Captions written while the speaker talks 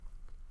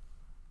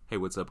Hey,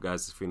 what's up,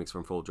 guys? It's Phoenix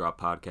from Full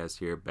Drop Podcast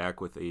here, back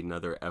with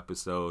another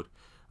episode.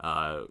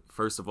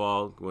 First of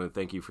all, I want to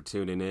thank you for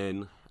tuning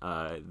in.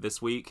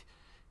 This week,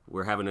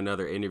 we're having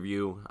another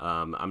interview.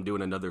 I'm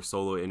doing another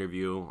solo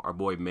interview. Our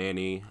boy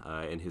Manny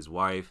and his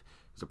wife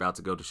is about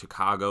to go to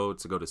Chicago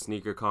to go to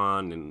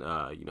SneakerCon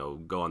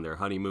and go on their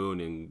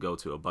honeymoon and go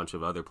to a bunch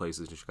of other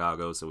places in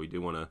Chicago. So we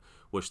do want to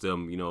wish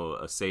them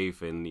a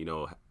safe and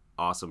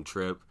awesome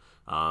trip.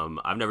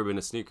 I've never been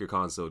to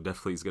SneakerCon, so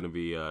definitely it's going to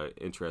be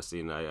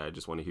interesting. I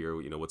just want to hear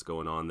what's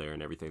going on there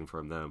and everything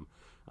from them.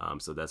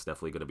 So that's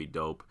definitely going to be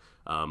dope.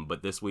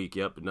 But this week,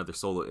 another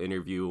solo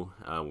interview.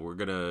 We're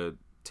going to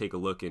take a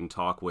look and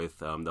talk with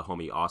the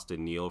homie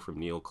Austin Neal from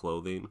Neal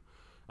Clothing.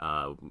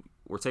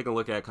 We're taking a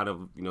look at kind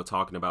of,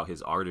 talking about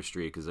his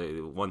artistry, because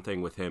one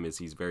thing with him is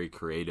he's very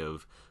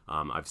creative.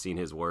 I've seen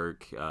his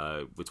work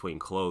between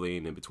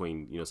clothing and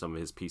between, some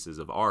of his pieces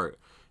of art.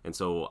 And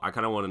so I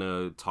kind of wanted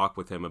to talk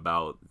with him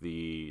about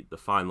the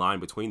fine line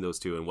between those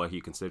two and what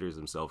he considers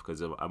himself,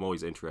 because I'm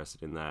always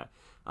interested in that.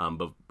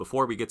 But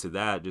before we get to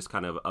that, just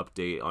kind of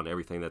update on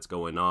everything that's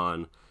going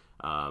on.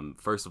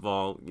 First of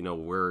all,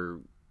 we're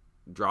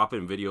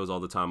dropping videos all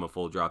the time on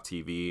Full Drop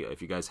TV.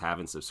 If you guys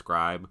haven't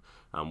subscribed,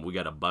 we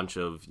got a bunch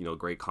of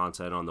great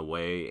content on the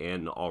way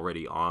and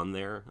already on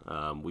there.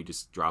 We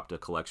just dropped a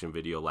collection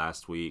video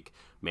last week.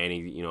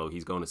 Manny,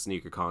 he's going to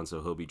SneakerCon,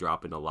 so he'll be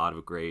dropping a lot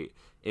of great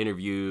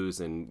interviews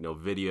and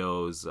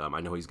videos.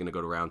 I know he's going to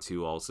go to round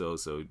 2 also,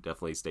 so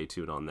definitely stay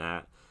tuned on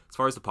that. As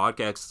far as the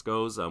podcast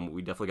goes,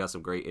 we definitely got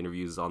some great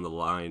interviews on the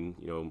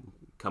line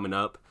coming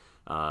up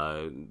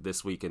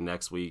this week and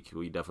next week.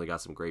 We definitely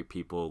got some great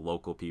people,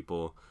 local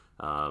people.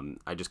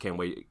 I just can't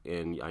wait,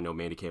 and I know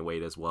Mandy can't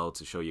wait as well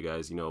to show you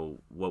guys,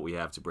 what we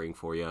have to bring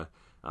for you.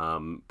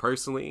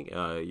 Personally,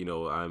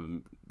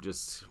 I'm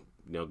just,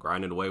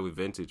 grinding away with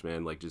vintage,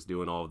 man, like just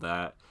doing all of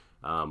that.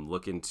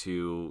 Looking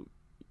to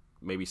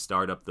maybe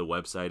start up the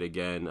website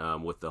again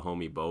with the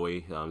homie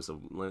Bowie.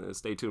 So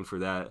stay tuned for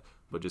that.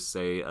 But just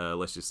say,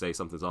 let's just say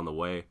something's on the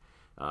way.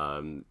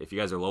 If you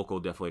guys are local,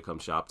 definitely come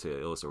shop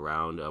to Illis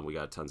Around. We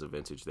got tons of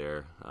vintage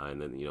there, and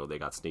then they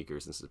got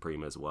sneakers and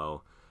Supreme as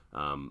well.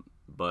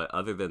 But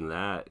other than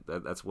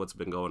that's what's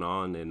been going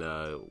on, and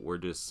we're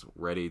just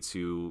ready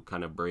to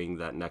kind of bring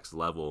that next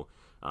level.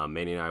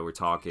 Manny and I were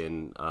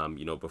talking,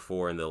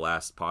 before in the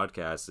last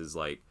podcast, is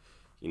like,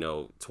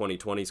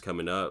 2020's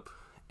coming up,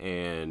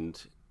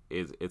 and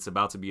it's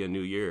about to be a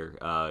new year.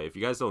 If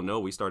you guys don't know,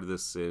 we started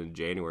this in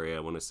January, I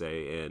want to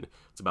say, and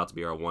it's about to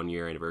be our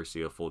 1-year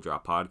anniversary of Full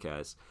Drop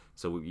Podcast.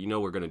 So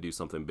we're going to do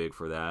something big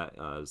for that.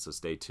 So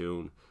stay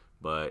tuned.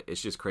 But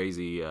it's just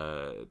crazy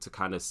to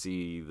kind of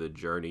see the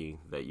journey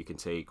that you can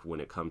take when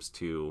it comes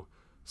to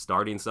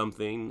starting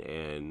something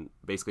and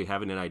basically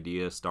having an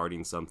idea,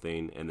 starting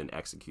something, and then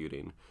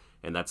executing.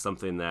 And that's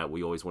something that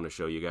we always want to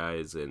show you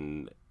guys.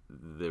 And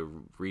the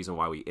reason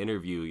why we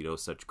interview,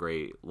 such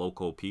great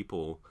local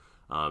people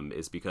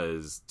is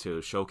because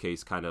to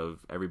showcase kind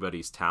of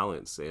everybody's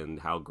talents and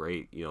how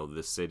great,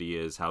 the city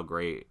is, how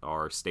great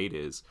our state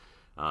is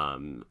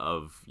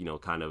of,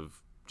 kind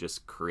of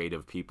just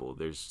creative people.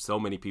 There's so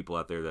many people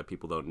out there that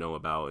people don't know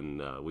about,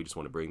 and we just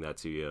want to bring that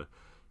to you.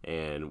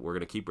 And we're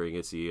going to keep bringing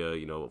it to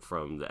you,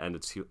 from the end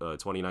of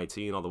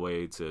 2019 all the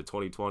way to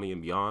 2020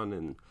 and beyond.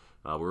 And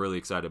we're really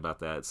excited about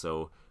that.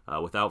 So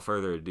without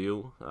further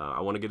ado,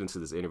 I want to get into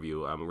this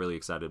interview. I'm really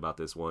excited about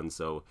this one.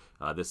 So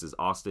this is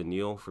Austin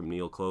Neal from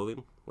Neal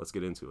Clothing. Let's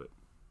get into it.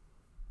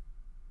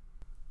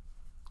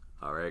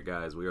 All right,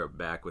 guys, we are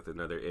back with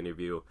another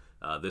interview.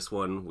 This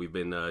one we've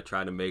been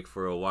trying to make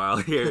for a while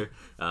here.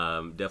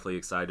 Definitely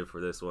excited for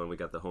this one. We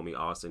got the homie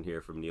Austin here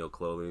from Neal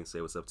Clothing.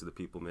 Say what's up to the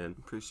people, man.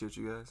 Appreciate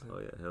you guys. Oh,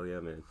 yeah. Hell yeah,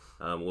 man.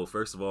 Well,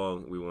 first of all,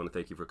 we want to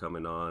thank you for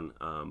coming on.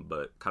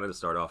 But kind of to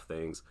start off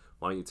things,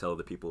 why don't you tell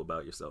the people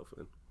about yourself,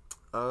 man?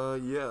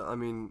 Yeah, I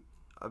mean,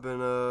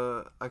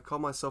 I call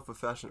myself a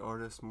fashion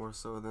artist more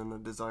so than a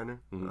designer.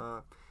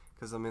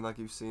 Because, I mean, like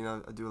you've seen, I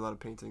do a lot of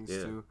paintings,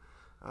 too.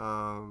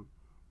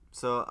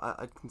 So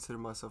I consider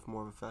myself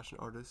more of a fashion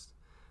artist.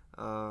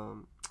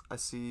 I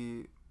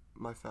see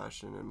my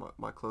fashion and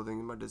my clothing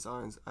and my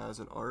designs as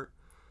an art,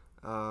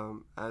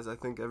 as I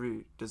think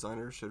every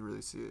designer should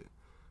really see it.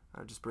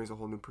 It just brings a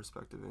whole new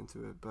perspective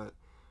into it. But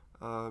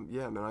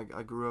yeah, man,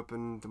 I grew up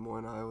in Des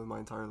Moines, Iowa my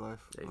entire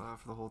life,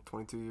 for the whole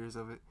 22 years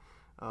of it.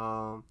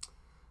 I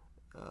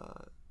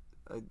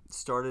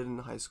started in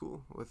high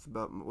school with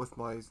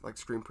my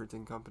screen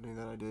printing company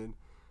that I did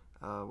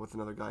with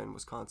another guy in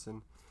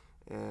Wisconsin.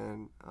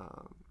 And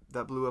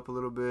that blew up a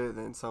little bit,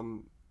 then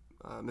some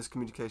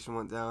miscommunication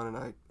went down, and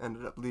I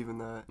ended up leaving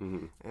that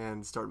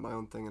and started my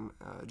own thing in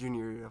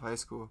junior year of high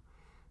school.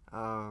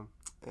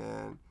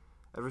 And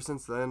ever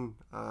since then,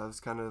 I was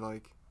kind of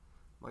like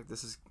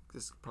this is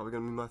probably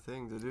gonna be my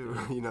thing to do,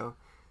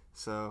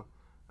 So,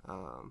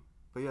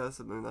 but yeah, that's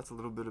a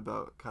little bit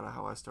about kind of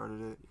how I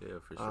started it. Yeah,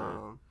 for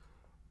sure.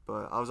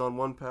 But I was on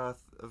one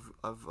path of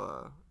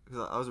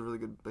because I was a really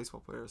good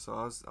baseball player, so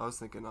I was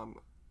thinking I'm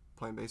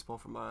playing baseball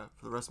for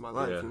the rest of my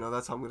life.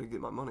 That's how I'm gonna get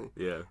my money.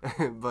 Yeah.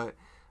 But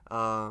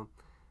God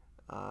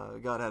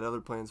had other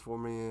plans for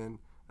me, and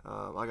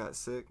I got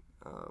sick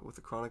with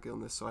a chronic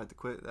illness, so I had to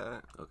quit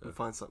that and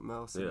find something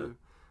else to do.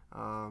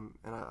 And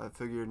I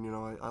figured,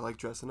 I like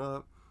dressing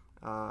up.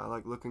 I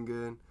like looking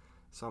good.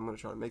 So I'm going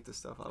to try to make the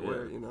stuff I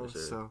wear, Sure.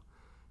 So,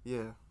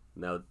 yeah.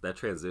 Now, that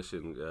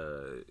transition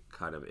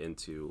kind of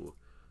into...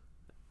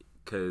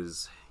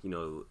 Because,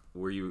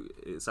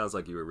 it sounds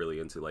like you were really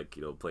into, like,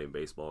 playing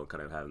baseball and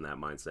kind of having that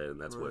mindset,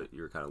 and that's what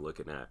you were kind of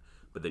looking at.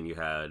 But then you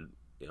had...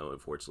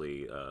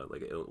 unfortunately,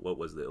 what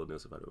was the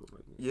illness? If I don't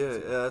remember. Yeah,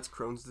 that's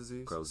Crohn's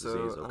disease. Crohn's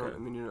disease. Okay.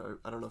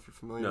 I don't know if you're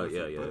familiar. with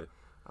it,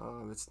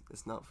 but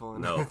it's not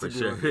fun. No, for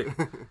sure.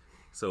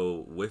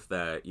 So with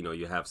that,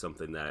 you have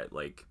something that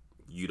like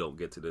you don't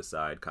get to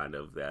decide, kind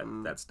of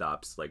that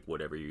stops like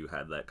whatever you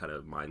had that kind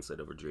of mindset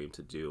of a dream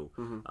to do.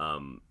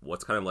 Mm-hmm.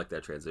 What's kind of like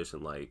that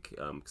transition like?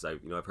 Because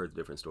I've heard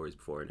different stories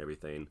before and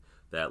everything.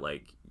 That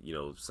like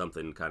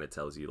something kind of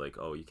tells you like,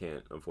 oh, you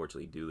can't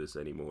unfortunately do this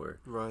anymore.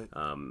 Right.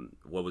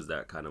 What was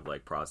that kind of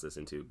like process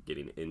into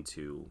getting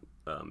into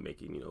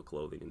making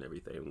clothing and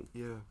everything?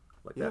 Yeah.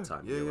 That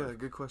time. Yeah.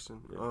 Good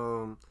question.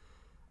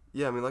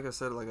 Yeah. I mean, like I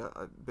said, like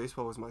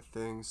baseball was my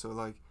thing. So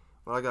like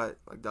when I got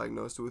like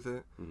diagnosed with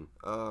it,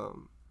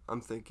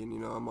 I'm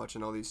thinking, I'm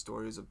watching all these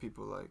stories of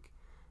people like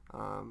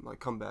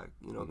comeback,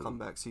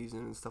 comeback season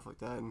and stuff like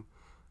that, and.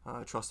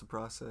 Trust the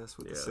process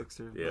with the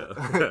Sixers.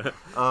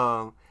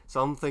 Yeah.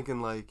 So I'm thinking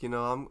like,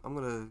 I'm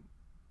gonna,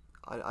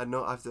 I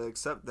know I have to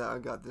accept that I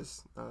got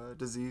this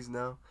disease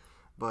now,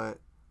 but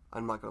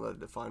I'm not gonna let it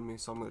define me.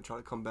 So I'm gonna try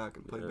to come back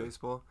and play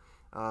baseball.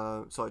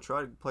 So I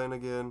tried playing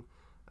again,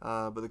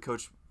 but the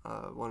coach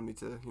wanted me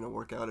to,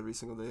 work out every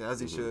single day as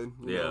he should.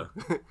 You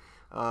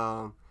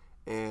know?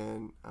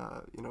 And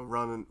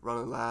running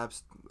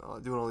laps,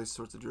 doing all these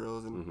sorts of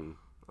drills, and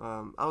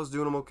I was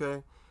doing them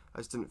okay. I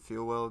just didn't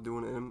feel well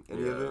doing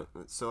any of it.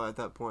 So at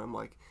that point, I'm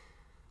like,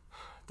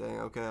 dang,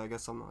 okay, I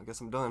guess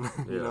I'm done,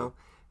 you know?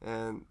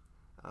 And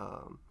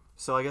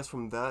so I guess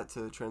from that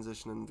to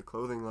transition into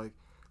clothing, like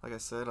I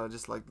said, I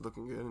just like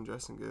looking good and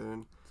dressing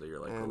good. So you're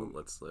like,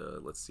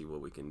 let's see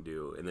what we can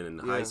do. And then in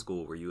high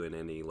school, were you in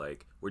any,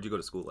 like, where'd you go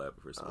to school at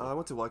first? I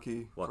went to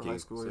Waukee for high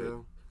school,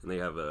 And they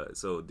have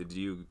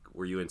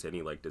were you into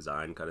any, like,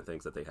 design kind of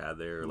things that they had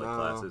there, or, like,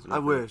 classes? I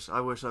wish I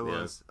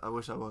was. I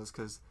wish I was,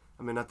 because...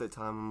 I mean, at that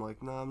time, I'm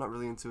like, no, I'm not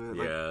really into it.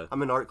 Like,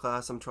 I'm in art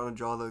class. I'm trying to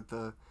draw like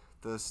the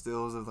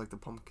stills of like the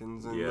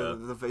pumpkins and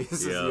the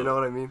faces. You know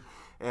what I mean?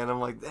 And I'm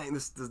like, dang,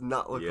 this does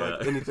not look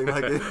like anything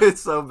like it.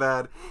 It's so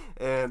bad.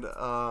 And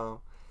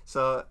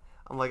so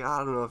I'm like, I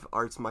don't know if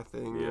art's my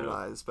thing,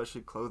 especially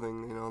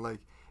clothing.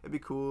 Like it'd be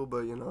cool,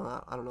 but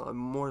I don't know. I'm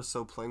more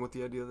so playing with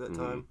the idea at that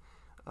time.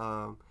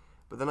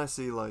 But then I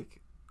see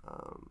like,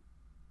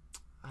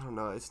 I don't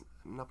know. It's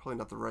probably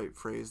not the right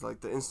phrase.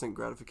 Like the instant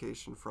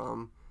gratification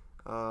from.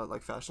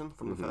 Like fashion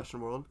from the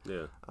fashion world,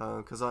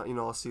 because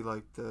I'll see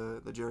like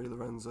the Jerry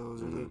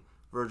Lorenzos or the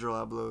Virgil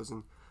Ablohs,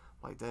 and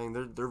like dang,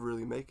 they're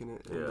really making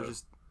it, and they're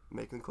just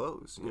making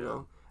clothes, you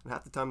know, and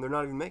half the time they're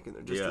not even making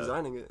it, they're just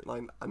designing it.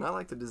 Like, and I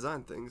like to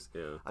design things,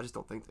 I just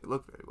don't think they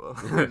look very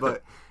well,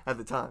 but at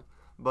the time,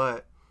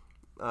 but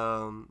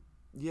I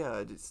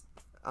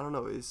don't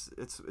know,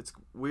 it's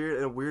weird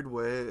in a weird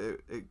way.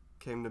 It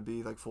came to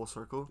be like full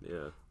circle,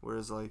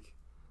 whereas like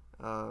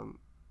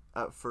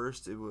at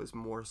first, it was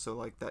more so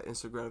like that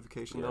instant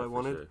gratification that I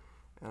wanted,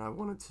 and I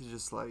wanted to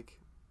just like,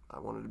 I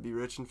wanted to be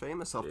rich and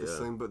famous off this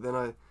thing. But then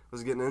I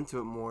was getting into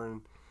it more,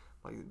 and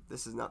like,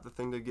 this is not the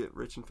thing to get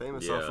rich and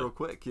famous off real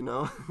quick,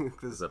 Cause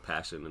there's a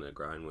passion and a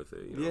grind with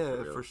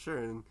it. For sure.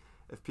 And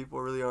if people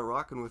really aren't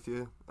rocking with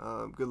you,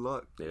 good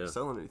luck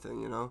selling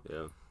anything,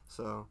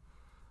 So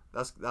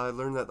I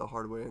learned that the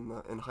hard way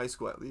in high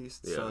school at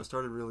least. So I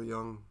started really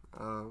young.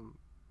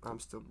 I'm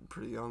still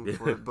pretty young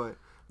for it, but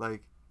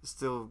like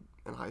still.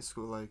 In high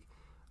school, like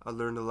I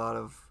learned a lot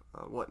of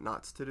what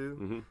not to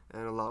do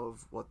and a lot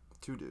of what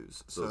to do.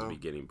 So those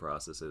beginning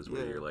processes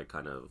where you're like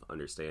kind of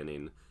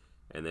understanding,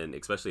 and then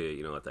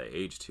especially at that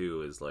age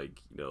too is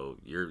like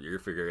you're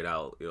figuring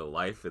out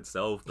life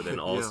itself, but then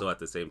also at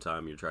the same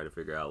time you're trying to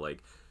figure out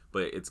like.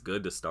 But it's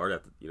good to start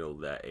at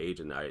that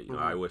age, and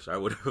I wish I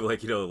would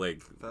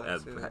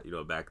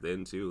have back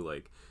then too,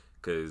 like.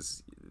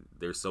 Because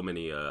there's so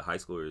many high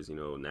schoolers,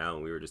 now,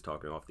 and we were just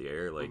talking off the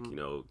air, like,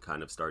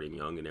 kind of starting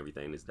young and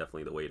everything is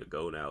definitely the way to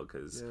go now,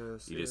 because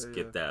you just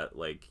get that,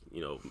 like,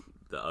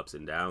 the ups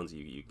and downs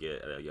you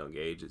get at a young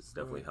age is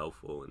definitely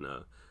helpful, and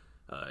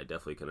I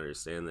definitely can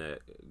understand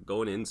that.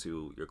 Going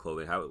into your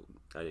clothing, how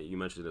you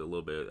mentioned it a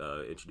little bit,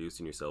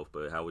 introducing yourself,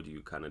 but how would you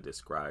kind of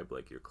describe,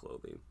 like, your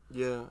clothing?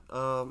 Yeah,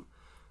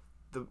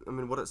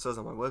 what it says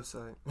on my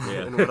website,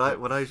 and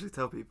what I usually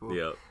tell people.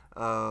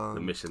 The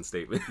mission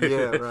statement.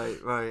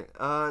 Right.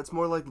 It's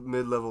more like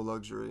mid-level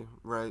luxury,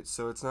 right?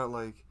 So it's not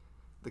like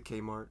the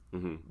Kmart,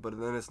 but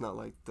then it's not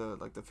like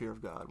the Fear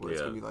of God, where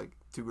it's gonna be like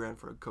 $2,000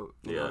 for a coat.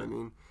 You know what I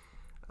mean?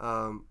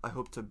 I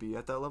hope to be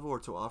at that level, or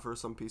to offer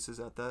some pieces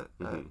at that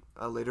at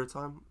a later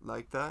time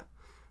like that.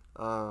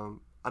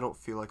 I don't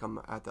feel like I'm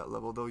at that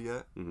level though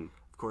yet,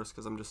 of course,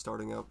 because I'm just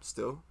starting out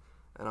still.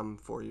 And I'm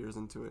 4 years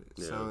into it,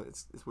 so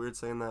it's weird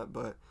saying that,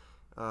 but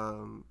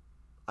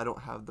I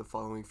don't have the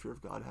following Fear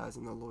of God has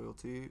and the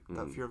loyalty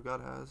that Fear of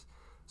God has,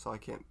 so I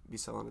can't be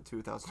selling a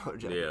 $2,000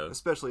 jacket,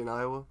 especially in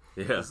Iowa.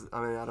 Yeah.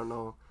 I mean, I don't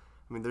know.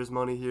 I mean, there's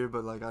money here,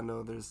 but like I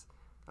know there's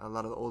a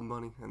lot of the old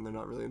money, and they're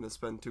not really going to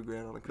spend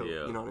 $2,000 on a coat.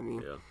 Yeah. You know what I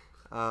mean?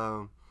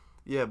 Yeah.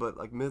 Yeah, but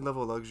like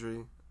mid-level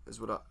luxury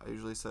is what I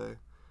usually say.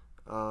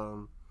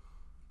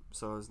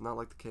 So it's not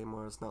like the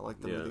Kmart, it's not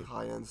like the really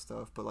high-end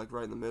stuff, but like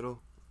right in the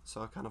middle.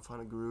 So I kind of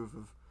find a groove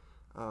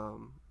of,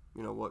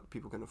 you know, what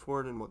people can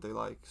afford and what they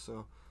like.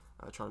 So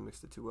I try to mix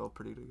the two well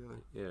pretty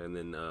together. Yeah, and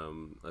then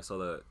I saw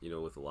that, you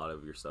know, with a lot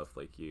of your stuff,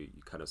 like you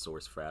kind of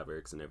source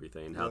fabrics and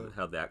everything.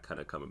 How'd that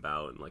kind of come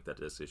about, and like that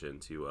decision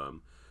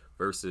to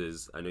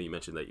versus, I know you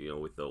mentioned that, you know,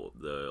 with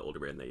the older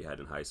brand that you had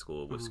in high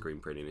school with screen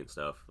printing and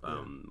stuff.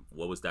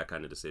 What was that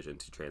kind of decision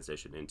to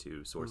transition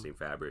into sourcing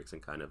fabrics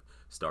and kind of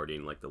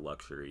starting like the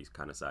luxury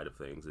kind of side of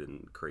things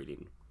and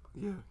creating?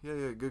 Yeah.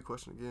 Good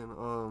question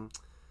again.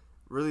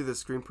 Really, the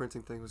screen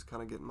printing thing was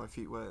kind of getting my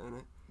feet wet in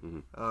it.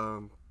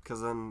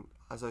 Because then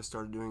as I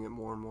started doing it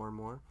more and more and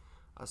more,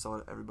 I saw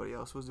that everybody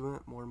else was doing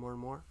it more and more and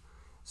more.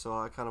 So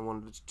I kind of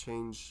wanted to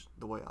change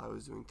the way I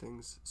was doing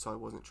things, so I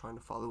wasn't trying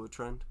to follow a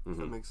trend, if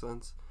that makes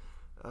sense.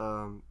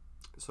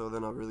 So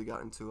then I really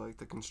got into like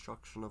the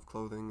construction of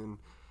clothing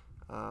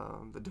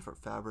and the different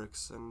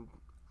fabrics and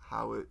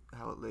how it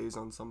lays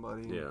on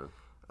somebody. Yeah.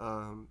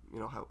 And, you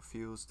know, how it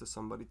feels to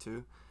somebody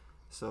too.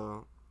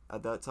 So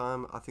at that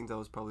time, I think that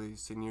was probably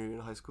senior year in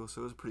high school,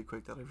 so it was pretty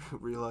quick that I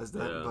realized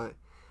that. Yeah. But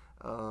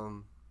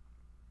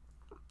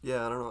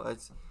yeah, I don't know.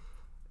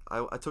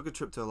 I took a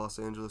trip to Los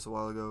Angeles a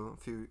while ago,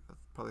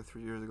 probably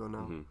 3 years ago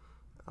now.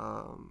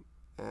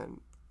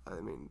 And I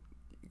mean,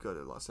 you go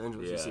to Los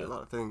Angeles, you see a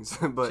lot of things.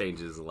 But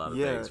changes a lot of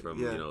things from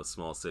you know,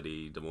 small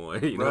city Des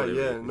Moines. You know right?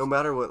 What I mean? No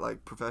matter what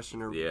like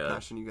profession or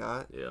passion you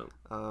got. Yeah.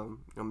 You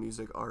know,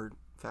 music, art,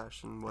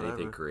 fashion, whatever.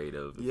 Anything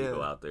creative. If you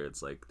go out there,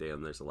 it's like,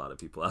 damn, there's a lot of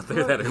people out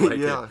there that are like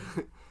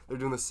it. They're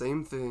doing the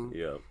same thing.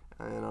 Yeah.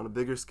 And on a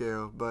bigger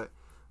scale, but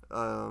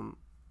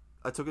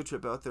I took a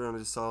trip out there and I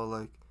just saw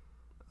like,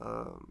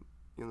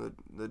 you know,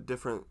 the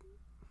different,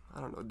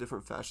 I don't know,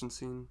 different fashion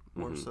scene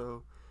more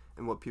so,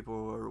 and what people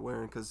are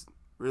wearing, because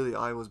really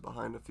I was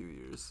behind a few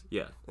years.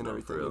 Yeah. And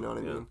everything, you know what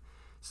I mean?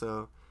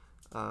 So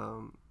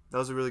that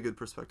was a really good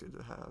perspective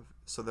to have.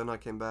 So then I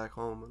came back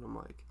home and I'm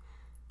like,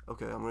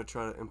 okay, I'm going to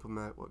try to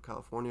implement what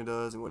California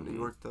does and what New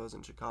York does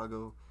and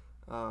Chicago,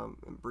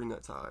 and bring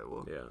that to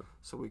Iowa. Yeah.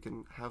 So we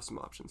can have some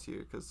options here,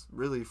 because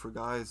really for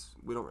guys,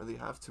 we don't really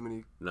have too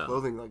many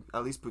clothing, like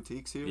at least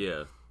boutiques here.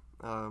 Yeah.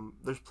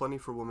 There's plenty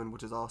for women,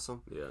 which is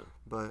awesome. Yeah.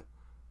 But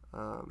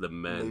the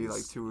men's, maybe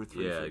like 2 or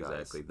 3 yeah, for guys,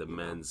 exactly. The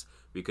men's,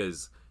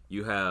 because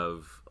you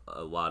have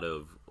a lot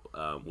of,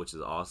 which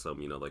is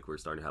awesome, you know, like we're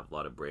starting to have a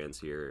lot of brands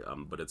here,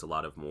 but it's a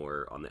lot of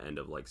more on the end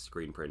of like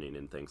screen printing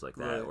and things like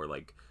that, or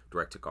like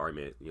direct to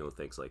garment, you know,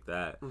 things like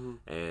that.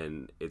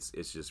 And it's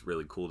just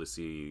really cool to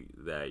see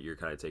that you're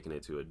kind of taking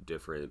it to a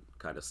different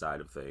kind of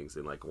side of things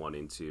and like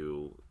wanting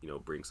to, you know,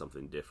 bring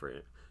something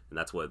different. And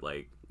that's what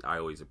like I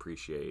always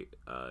appreciate,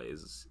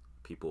 is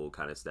people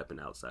kind of stepping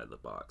outside the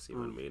box, you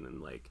know what I mean?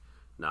 And like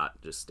not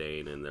just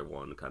staying in their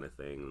one kind of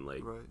thing, and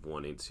like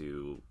wanting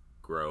to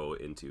grow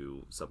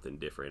into something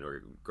different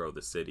or grow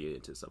the city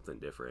into something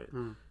different.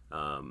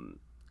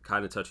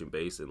 Kind of touching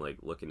base and like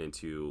looking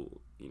into,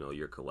 you know,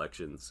 your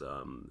collections.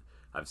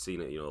 I've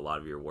seen it, you know, a lot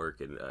of your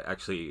work, and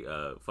actually,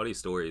 funny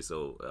story.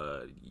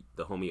 So,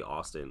 the homie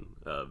Austin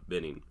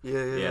Benning.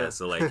 Yeah.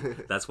 So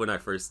like, that's when I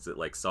first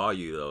like saw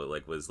you though.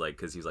 Like, was like,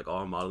 cause he was like, oh,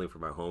 I'm modeling for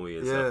my homie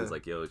and stuff. He's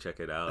like, yo, check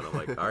it out. And I'm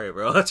like, all right,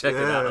 bro, I'll check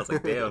it out. I was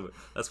like, damn,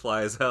 that's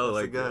fly as hell.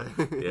 That's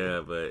like, yeah,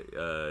 but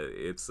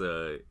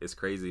it's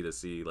crazy to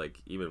see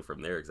like even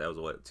from there, cause that was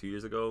what, 2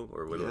 years ago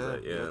or when was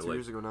that? Yeah, 2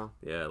 years ago now.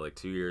 Yeah, like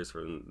 2 years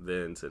from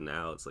then to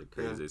now, it's like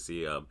crazy to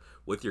see.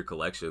 With your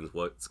collections,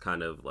 what's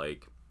kind of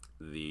like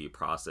the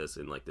process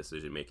and like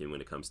decision making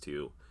when it comes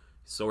to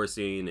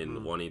sourcing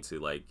and wanting to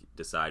like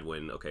decide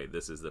when, okay,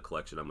 this is the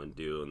collection I'm gonna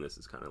do and this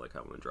is kind of like how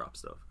I'm gonna drop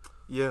stuff?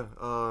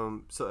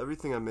 So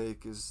everything I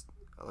make is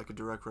like a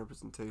direct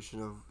representation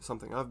of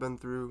something I've been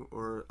through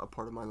or a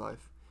part of my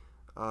life.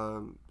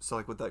 So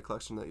like with that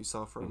collection that you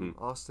saw from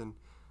Austin,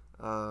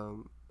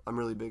 I'm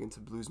really big into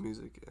blues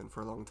music, and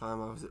for a long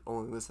time I was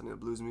only listening to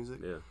blues music.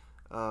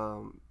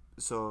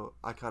 So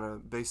I kind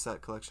of based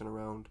that collection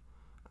around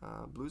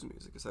blues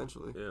music,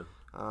 essentially.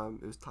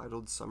 It was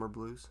titled Summer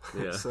Blues.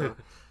 So,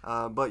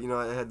 but you know,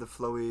 it had the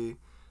flowy,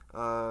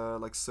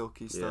 like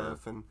silky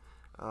stuff, and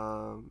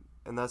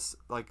that's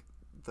like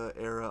the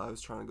era I was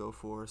trying to go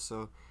for.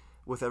 So,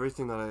 with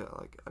everything that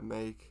I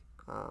make,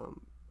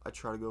 I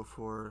try to go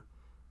for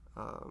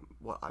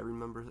what I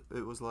remember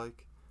it was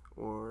like,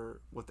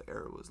 or what the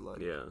era was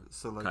like.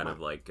 So like kind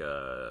of like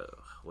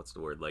what's the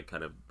word? Like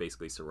kind of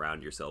basically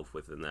surround yourself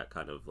within that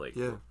kind of like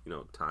you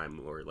know, time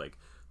or like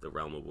the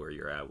realm of where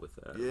you're at with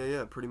that.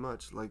 Yeah, pretty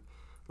much. Like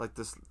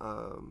this,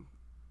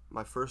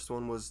 my first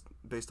one was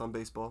based on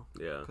baseball.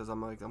 Because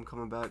I'm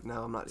coming back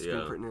now. I'm not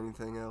screen printing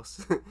anything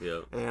else.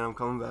 And I'm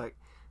coming back.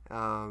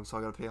 So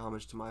I gotta pay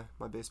homage to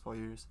my baseball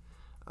years.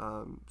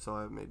 So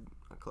I made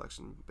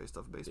collection based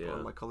off of baseball Yeah.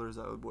 and my colors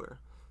I would wear.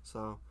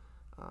 So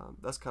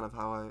that's kind of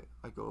how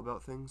I go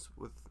about things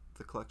with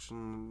the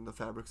collection, the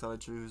fabrics that I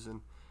choose,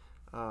 and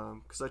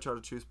because I try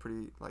to choose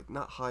pretty like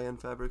not high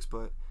end fabrics,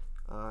 but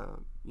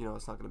you know,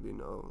 it's not going to be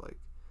no like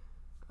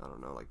I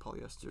don't know like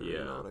polyester. Yeah.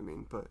 You know what I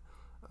mean? But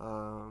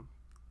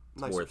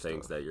more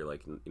things that you're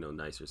like, you know,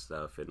 nicer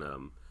stuff.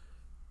 And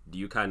do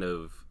you kind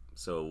of,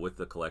 so with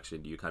the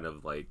collection, do you kind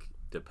of like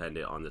depend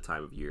it on the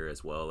time of year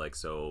as well? Like,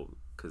 so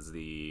because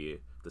the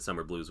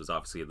summer blues was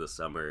obviously in the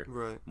summer,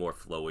 right, more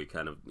flowy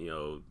kind of, you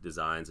know,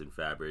 designs and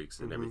fabrics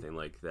and everything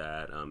like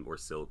that, or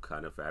silk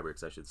kind of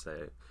fabrics I should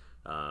say.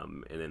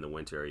 And in the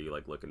winter, are you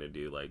like looking to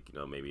do like, you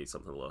know, maybe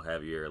something a little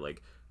heavier?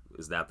 Like,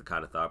 is that the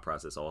kind of thought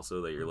process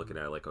also that you're looking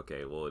at, like,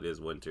 okay, well, it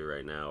is winter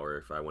right now, or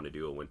if I want to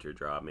do a winter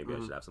drop, maybe I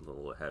should have something a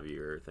little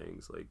heavier,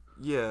 things like.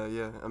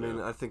 Yeah. I mean,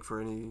 I think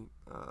for any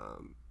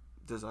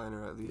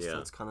designer, at least,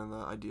 that's kind of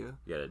the idea.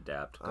 Yeah,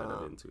 adapt kind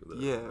of into the.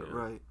 Yeah,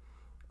 right.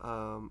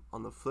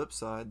 On the flip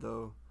side,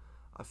 though,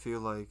 I feel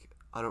like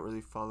I don't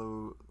really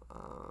follow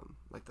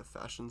like the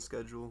fashion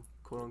schedule,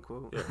 quote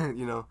unquote. Yeah.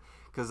 You know,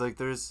 because like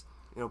there's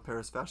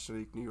Paris Fashion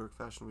Week, New York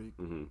Fashion Week,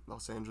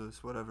 Los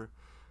Angeles, whatever.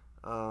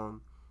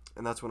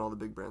 And that's when all the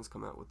big brands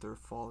come out with their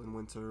fall and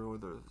winter or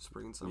their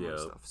spring and summer and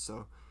stuff.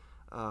 So,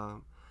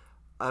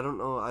 I don't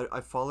know. I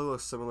follow a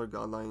similar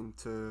guideline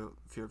to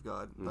Fear of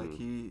God. Like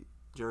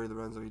Jerry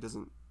Lorenzo, he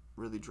doesn't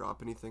really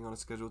drop anything on a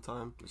scheduled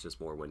time. It's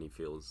just more when he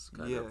feels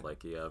kind of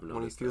like, I've noticed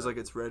when he feels like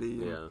it's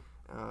ready. And,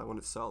 when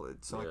it's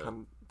solid. So I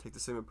kind of take the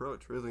same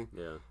approach, really.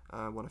 Yeah.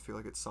 When I feel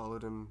like it's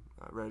solid and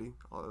ready,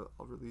 I'll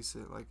release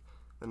it. Like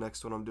the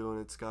next one I'm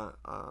doing, it's got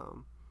a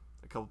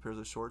couple pairs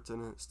of shorts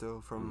in it still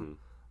from.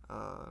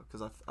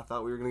 Because I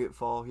thought we were gonna get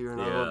fall here in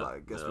Iowa, but I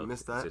guess we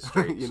missed that. It's just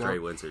straight, you know?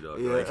 straight winter, dog.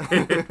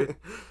 Yeah,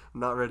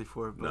 not ready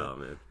for it. But, no,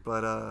 man.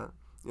 But I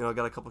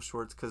got a couple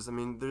shorts because I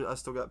mean, I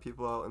still got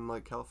people out in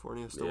like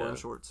California still wearing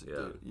shorts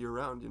year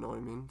round. You know what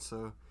I mean?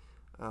 So,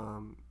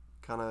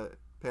 kind of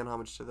paying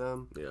homage to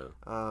them. Yeah.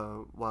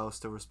 While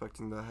still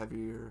respecting the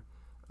heavier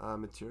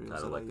materials.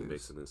 Kind of like the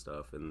mixing and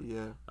stuff,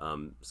 and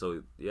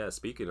so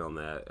speaking on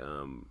that,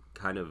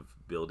 kind of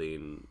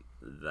building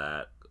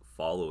that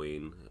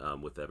following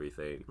with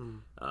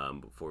everything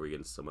before we get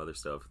into some other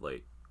stuff,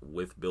 like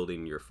with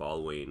building your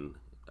following,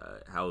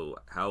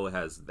 how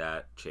has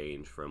that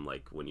changed from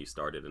like when you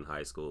started in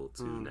high school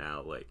to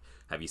now? Like,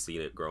 have you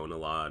seen it growing a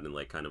lot and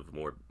like kind of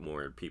more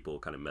people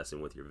kind of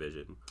messing with your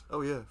vision?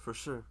 Oh yeah, for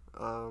sure.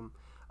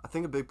 I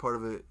think a big part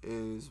of it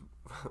is,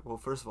 well,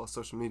 first of all,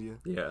 social media.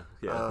 Yeah.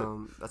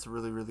 That's a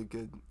really, really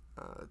good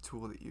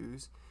tool to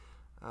use.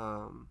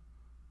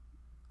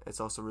 It's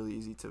also really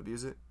easy to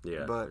abuse it.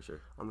 Yeah, but for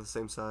sure. On the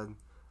same side,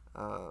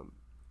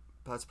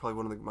 that's probably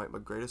one of my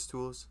greatest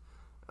tools.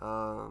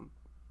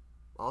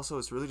 Also,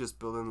 it's really just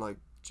building like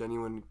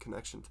genuine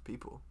connection to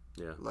people.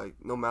 Yeah. Like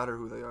no matter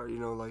who they are,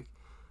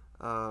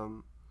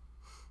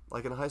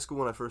 like in high school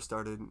when I first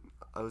started,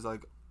 I was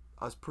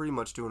pretty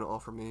much doing it all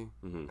for me.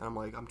 And I'm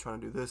like, I'm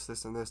trying to do this,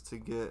 and this to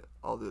get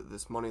all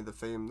this money, the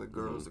fame, the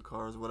girls, the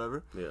cars,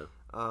 whatever. Yeah.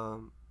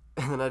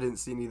 And then I didn't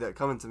see any of that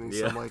coming to me,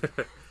 so I'm like,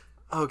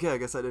 okay, I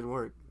guess that didn't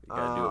work.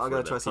 I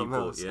gotta try something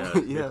else.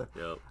 Yeah.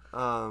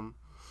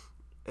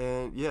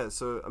 And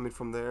so I mean,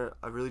 from there,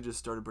 I really just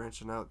started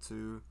branching out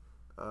to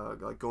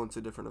like going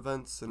to different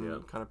events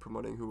and kind of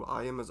promoting who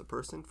I am as a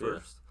person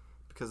first,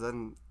 because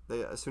then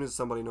as soon as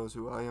somebody knows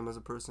who I am as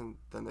a person,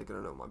 then they're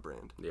gonna know my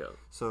brand. Yeah.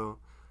 So,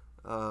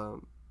 I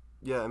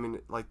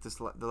mean, like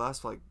the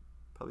last like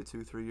probably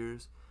 2-3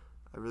 years,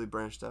 I really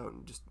branched out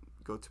and just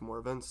go to more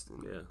events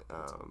and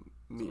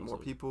meet more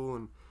people,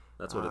 and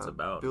that's what it's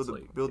about. Build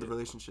the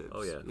relationships.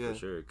 Oh yeah, for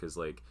sure. Because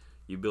like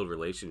you build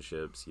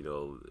relationships, you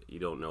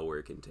don't know where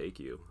it can take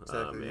you.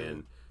 Exactly.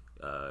 And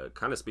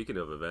kind of speaking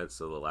of events,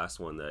 so the last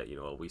one that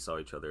we saw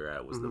each other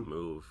at was the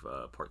Move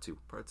Part 2.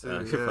 Part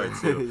 2. Part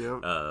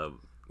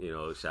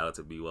 2. Shout out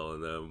to Be Well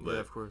and them. But, yeah,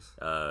 of course.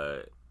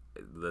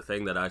 The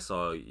thing that I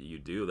saw you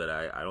do that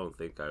I don't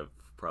think I've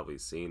probably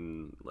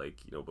seen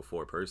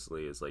before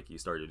personally is like you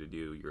started to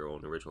do your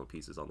own original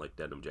pieces on like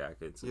denim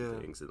jackets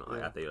and things, and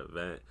at the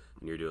event,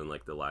 and you're doing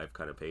like the live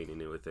kind of painting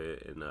with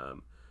it, and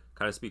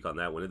kind of speak on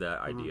that. When did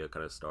that idea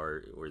kind of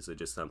start, or is it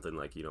just something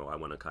like I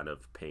want to kind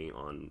of paint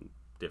on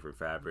different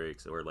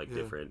fabrics or like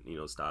different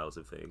styles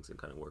of things and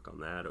kind of work on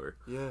that? Or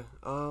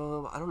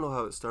I don't know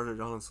how it started,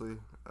 honestly,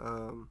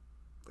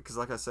 because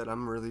like I said, I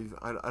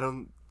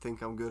don't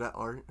think I'm good at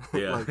art.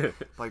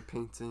 like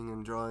painting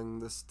and drawing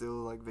the still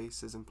like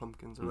vases and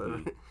pumpkins or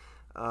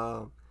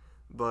whatever.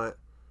 But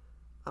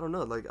I don't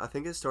know, like I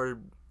think it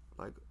started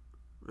like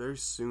very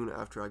soon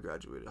after I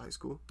graduated high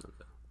school.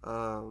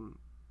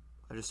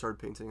 I just started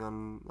painting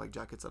on like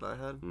jackets that I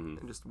had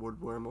and just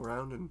would wear them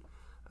around, and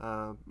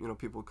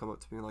people would come up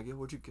to me and like, yo,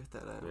 where'd you get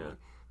that at? I'm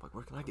like,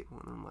 where can I get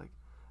one? And I'm like,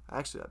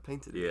 actually I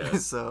painted it.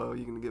 So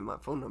you can get my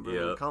phone number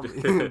and call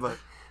me. But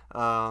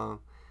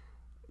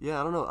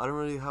I don't know. I don't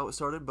really know how it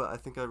started, but I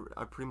think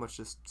I pretty much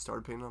just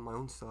started painting on my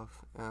own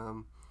stuff.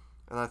 And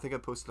I think I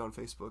posted on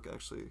Facebook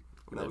actually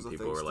when that was a thing.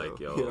 People were still, like,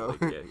 yo,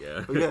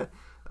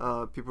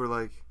 But people were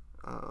like,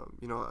 how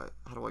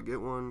do I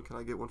get one? Can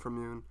I get one from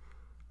you?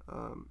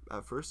 And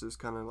at first it was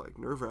kind of like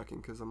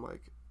nerve-wracking because I'm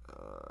like,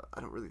 I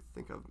don't really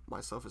think of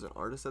myself as an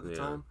artist at the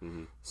time.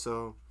 Mm-hmm.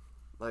 So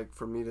like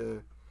for me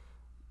to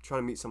try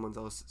to meet someone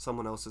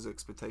else's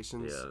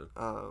expectations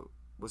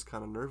was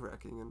kind of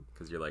nerve-wracking. And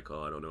because you're like,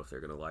 oh, I don't know if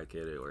they're gonna like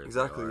it, or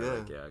exactly, yeah,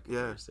 like, I can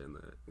understand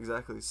that.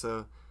 Exactly.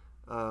 So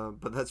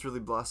but that's really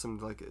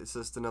blossomed. Like it's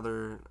just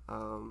another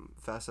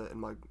facet in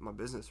my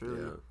business,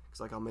 really.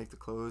 Because like I'll make the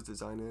clothes,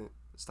 design it,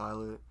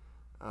 style it,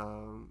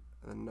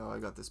 and now I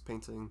got this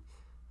painting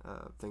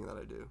thing that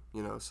I do.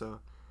 So.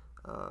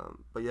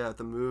 But yeah, at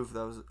the move,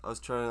 I'm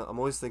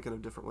always thinking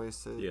of different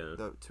ways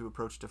to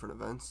approach different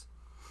events,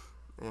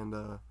 and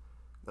that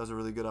was a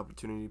really good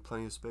opportunity.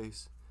 Plenty of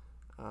space.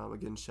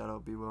 Again, shout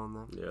out Be Well and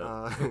them.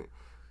 Yeah.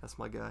 That's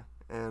my guy.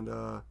 And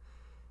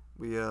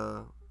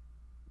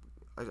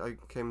I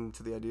came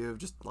to the idea of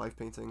just live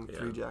painting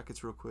 3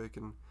 jackets real quick,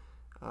 and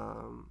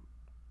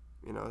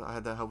I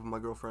had that help with my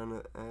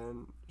girlfriend,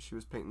 and she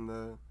was painting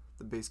the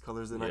base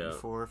colors the night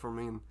before for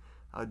me, and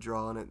I'd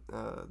draw on it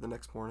the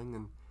next morning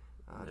and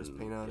just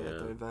paint out at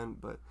the event.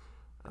 But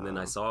and then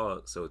I saw,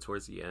 so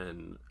towards the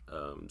end,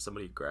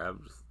 somebody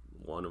grabbed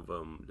one of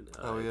them.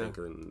 I think,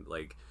 and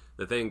like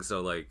the thing.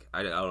 So like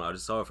I don't know. I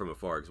just saw it from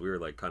afar because we were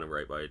like kind of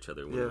right by each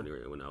other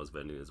when I was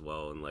vending as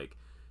well, and like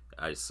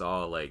I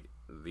saw like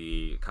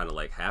the kind of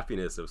like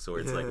happiness of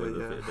sorts, like when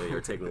you're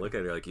taking a look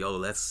at it, like, yo,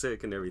 that's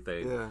sick and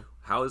everything.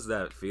 How is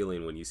that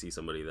feeling when you see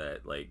somebody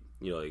that like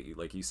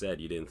like you said,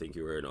 you didn't think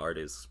you were an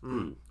artist,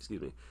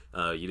 excuse me,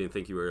 you didn't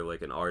think you were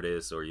like an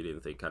artist, or you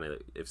didn't think kind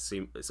of if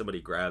somebody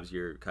grabs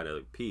your kind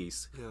of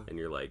piece and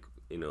you're like,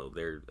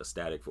 they're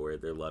ecstatic for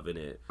it, they're loving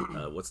it,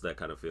 what's that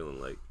kind of feeling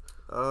like?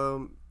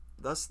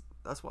 That's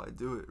why I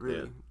do it,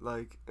 really.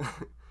 Like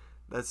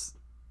that's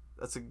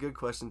a good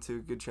question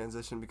too, good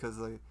transition, because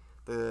like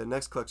the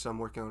next collection I'm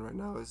working on right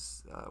now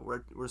is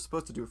we're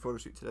supposed to do a photo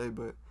shoot today,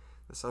 but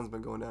the sun's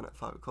been going down at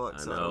 5 o'clock,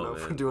 so I don't know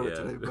if we're doing it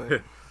today.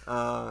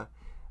 But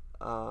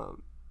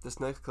this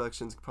next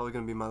collection is probably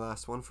going to be my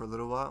last one for a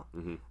little while,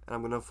 and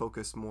I'm going to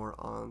focus more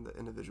on the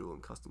individual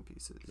and custom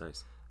pieces.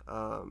 Nice.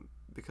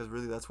 Because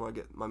really that's where I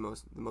get the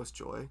most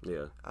joy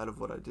out of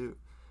what I do.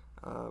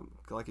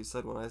 Like you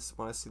said, when I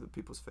see the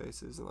people's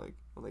faces and like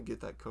when they get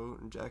that coat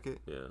and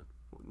jacket,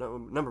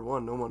 number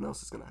one, no one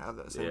else is going to have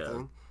that same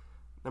thing.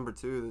 Number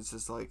two, it's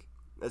just like,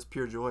 it's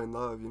pure joy and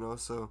love,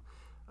 so,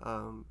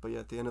 but yeah,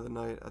 at the end of the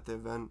night at the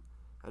event,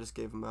 I just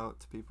gave them out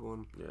to people,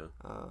 and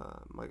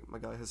my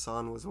guy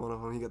Hassan was one of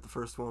them. He got the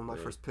first one, my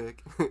first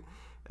pick.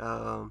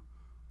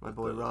 My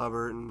boy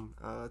Robert and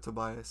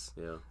Tobias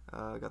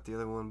got the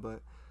other one,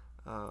 but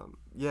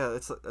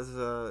it's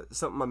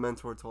something my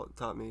mentor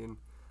taught me, and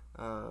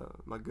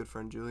my good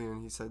friend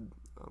Julian, he said,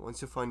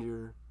 once you find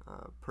your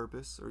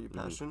purpose or your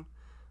passion,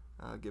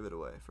 give it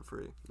away for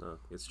free. No,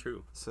 it's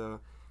true. So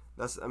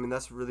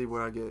that's really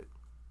where I get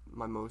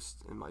my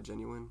most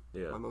genuine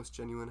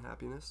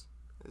happiness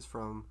is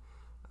from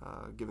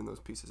giving those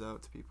pieces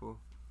out to people.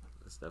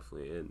 That's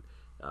definitely it.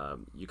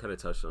 You kind of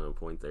touched on a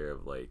point there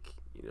of like,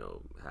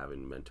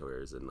 having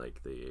mentors and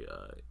like the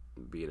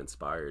being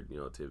inspired,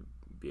 to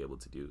be able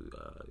to do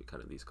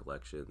kind of these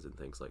collections and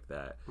things like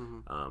that.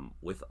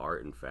 With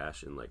art and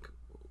fashion, like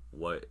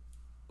what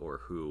or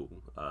who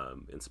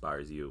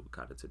inspires you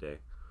kind of today?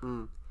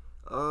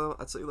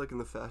 I'd say like in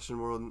the fashion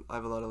world, I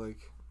have a lot of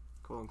like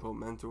quote unquote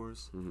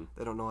mentors.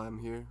 They don't know I'm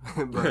here,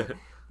 but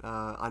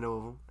I know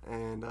of them,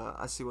 and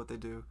I see what they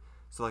do.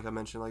 So like I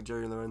mentioned, like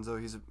Jerry Lorenzo,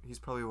 he's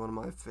probably one of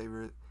my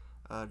favorite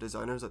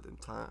designers at the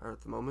time or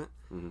at the moment.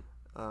 And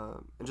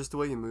just the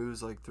way he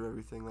moves like through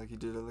everything. Like he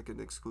did like an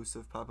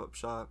exclusive pop-up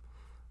shop.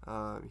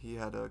 He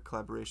had a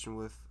collaboration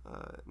with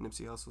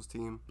Nipsey Hussle's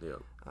team,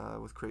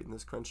 with creating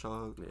this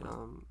Crenshaw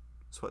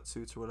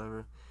sweatsuits or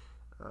whatever.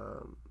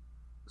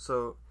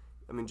 So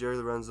I mean, Jerry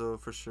Lorenzo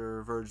for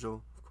sure,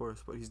 Virgil, of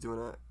course, what he's doing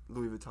at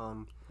Louis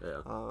Vuitton,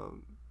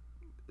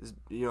 is,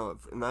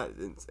 and that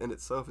in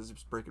itself is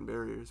just breaking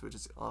barriers, which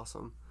is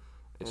awesome.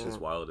 It's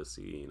just wild to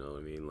see,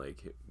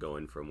 like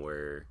going from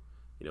where,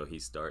 he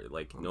started,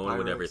 like no one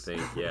would ever think,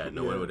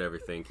 one would ever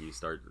think you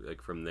start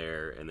like from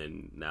there, and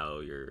then now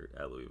you're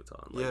at Louis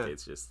Vuitton. Like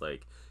it's just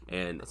like,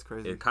 and that's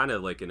crazy. It kind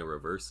of like in a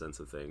reverse sense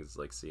of things,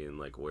 like seeing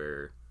like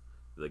where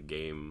the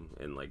game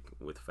and like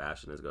with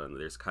fashion is going.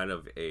 There's kind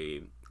of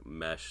a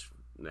mesh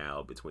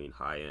now between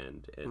high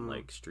end and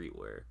like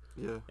streetwear.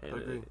 And I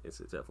agree. It's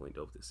definitely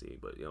dope to see.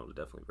 But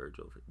definitely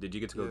Virgil. Did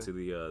you get to go to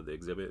the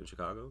exhibit in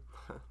Chicago?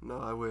 No,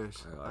 I wish.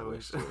 I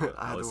wish.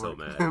 I was so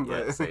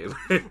mad. Same.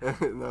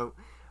 No,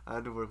 I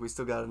had to work. We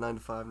still got a 9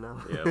 to 5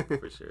 now. Yeah,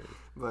 for sure.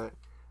 But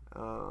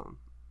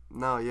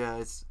no,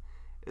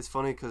 it's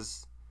funny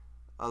because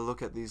I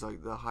look at these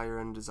like the higher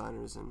end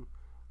designers and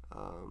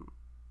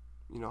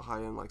high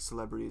end like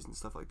celebrities and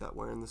stuff like that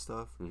wearing the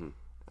stuff, and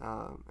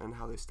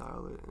how they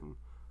style it, and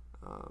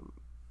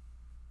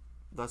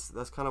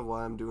that's kind of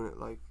why I'm doing it,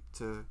 like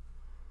to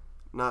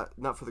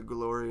not for the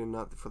glory and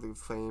not for the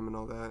fame and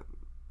all that,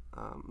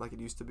 like it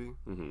used to be,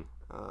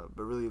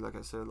 but really, like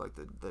I said, like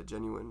the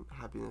genuine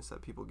happiness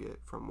that people get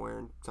from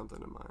wearing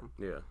something of mine.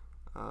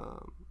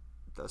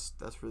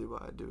 That's really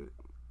why I do it.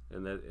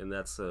 And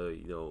that's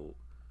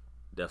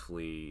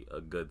definitely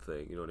a good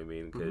thing. You know what I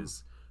mean?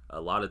 Because a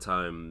lot of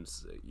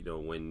times,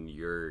 when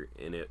you're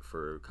in it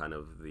for kind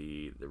of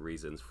the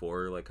reasons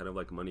for like kind of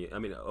like money. I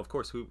mean, of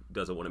course, who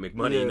doesn't want to make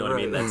money? Yeah, you know what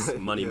right. I mean? That's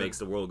money makes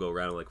the world go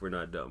round. Like, we're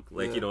not dumb.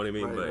 Like, you know what I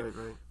mean? Right,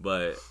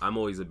 But I'm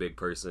always a big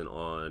person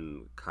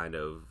on kind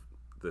of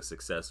the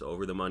success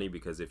over the money,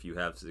 because if you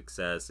have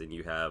success and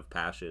you have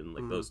passion,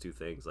 like those two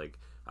things, like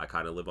I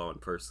kind of live on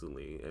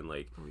personally. And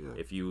like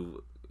if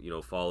you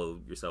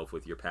follow yourself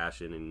with your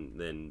passion, and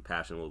then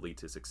passion will lead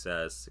to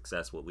success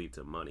will lead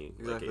to money.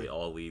 Exactly. Like, it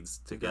all leads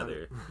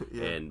together.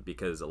 Yeah. And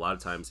because a lot of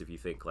times if you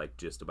think like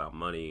just about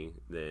money,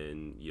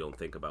 then you don't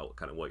think about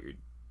kind of what you're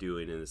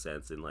doing in a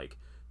sense, and like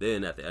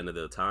then at the end of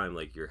the time,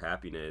 like your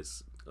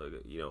happiness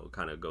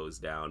kind of goes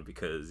down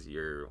because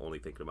you're only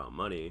thinking about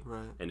money.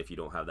 Right. And if you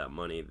don't have that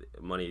money,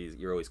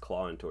 you're always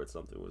clawing towards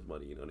something with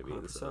money, you know what I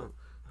mean? 100%. So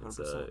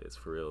 100%. it's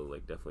for real,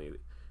 like definitely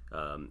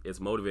it's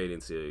motivating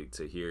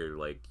to hear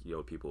like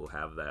people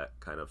have that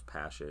kind of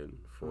passion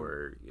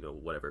for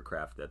whatever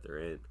craft that they're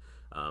in.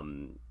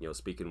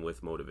 Speaking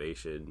with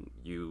motivation,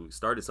 you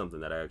started something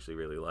that I actually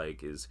really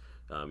like, is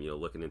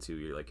looking into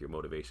your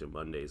motivation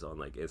Mondays on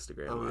like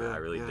Instagram. Oh, yeah, I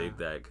really yeah. dig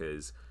that,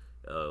 because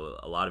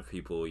a lot of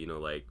people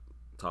like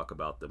talk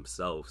about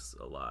themselves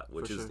a lot,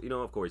 which For is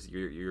sure. of course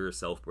you're a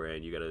self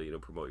brand, you gotta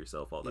promote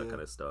yourself, all that Yeah.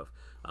 kind of stuff.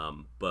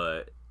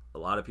 But a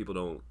lot of people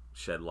don't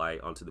shed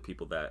light onto the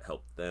people that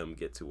helped them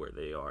get to where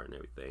they are and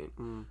everything.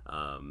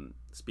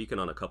 Speaking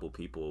on a couple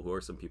people, who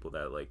are some people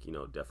that like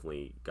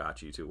definitely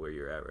got you to where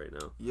you're at right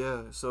now?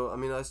 Yeah, so I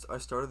mean, I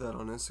started that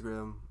on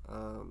Instagram,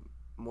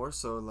 more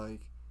so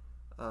like,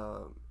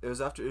 it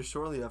was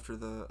shortly after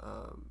the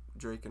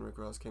Drake and Rick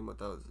Ross came with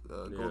that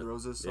Gold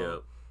Roses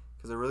song,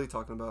 because they're really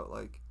talking about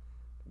like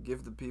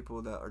give the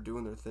people that are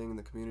doing their thing in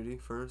the community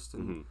first,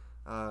 and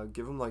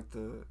give them like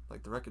the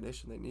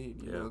recognition they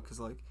need, you know, because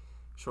like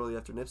shortly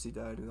after Nipsey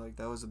died, and like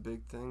that was a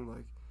big thing,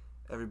 like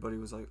everybody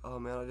was like, oh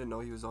man, I didn't know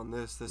he was on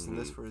this and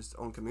this for his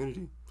own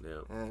community,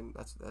 and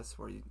that's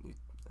where you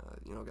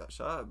got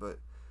shot. But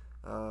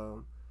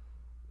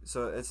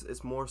so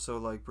it's more so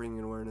like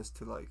bringing awareness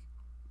to like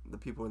the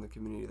people in the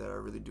community that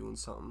are really doing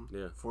something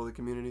for the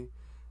community,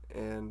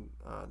 and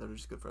that are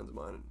just good friends of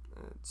mine.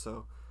 And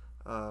so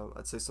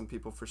I'd say some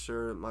people for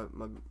sure. My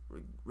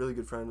really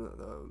good friend,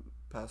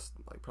 past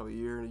like probably a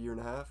year and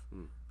a half,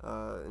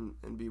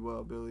 and Be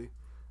Well Billy.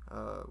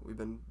 We've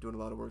been doing a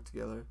lot of work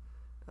together.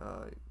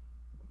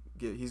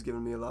 He's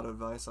given me a lot of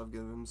advice. I've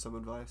given him some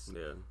advice.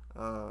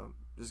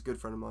 Just a good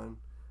friend of mine.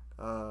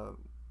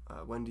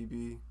 Wendy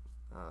B.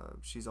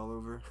 She's all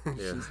over.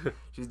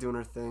 she's doing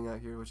her thing out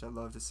here, which I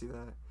love to see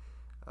that.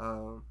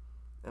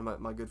 And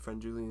my good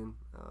friend Julian.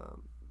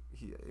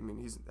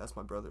 That's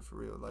my brother for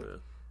real. Like,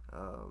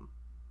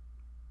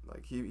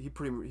 like he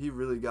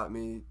really got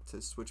me to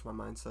switch my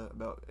mindset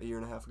about a year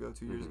and a half ago,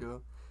 2 years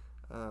ago.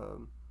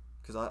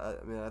 Because I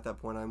mean, at that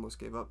point I almost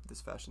gave up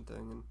this fashion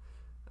thing,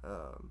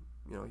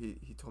 and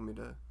he told me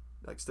to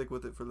like stick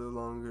with it for a little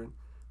longer and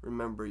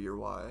remember your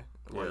why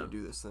you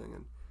do this thing.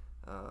 And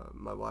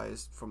my why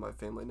is for my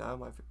family now. I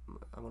want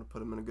to put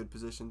them in a good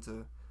position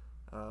to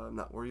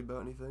not worry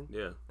about anything.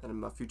 And in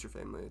my future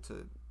family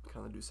to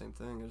kind of do the same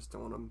thing. I just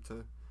don't want them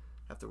to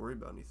have to worry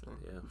about anything.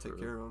 And take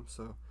care of them.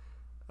 So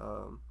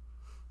I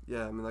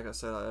mean, like I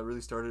said, I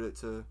really started it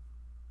to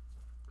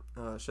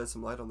shed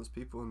some light on those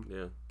people and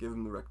give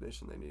them the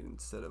recognition they need,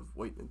 instead of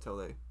waiting until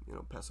they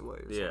pass away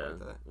or something like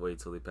that. Wait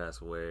till they pass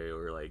away,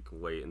 or like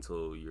wait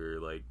until you're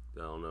like,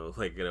 I don't know,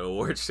 like an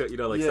award show,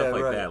 like stuff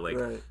like that, like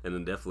and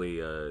then definitely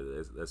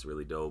that's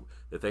really dope.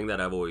 The thing that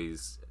I've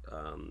always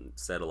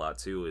said a lot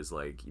too is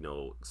like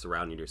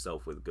surrounding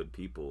yourself with good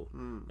people,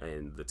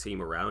 and the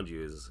team around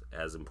you is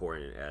as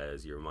important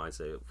as your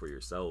mindset for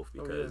yourself,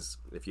 because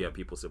if you have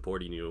people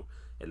supporting you,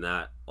 and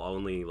not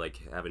only like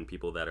having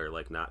people that are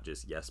like not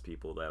just yes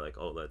people that are like,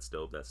 oh, that's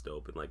dope,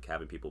 and like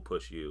having people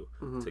push you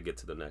to get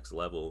to the next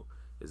level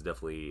is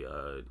definitely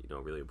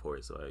really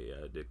important. So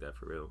I dig that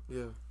for real.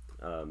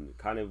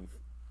 Kind of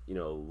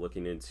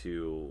looking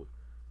into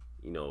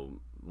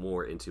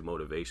more into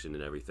motivation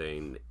and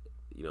everything,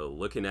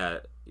 looking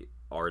at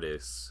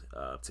artists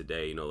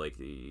today, like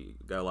you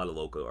got a lot of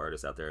local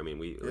artists out there. I mean,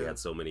 we had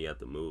so many at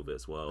the Move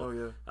as well.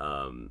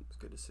 It's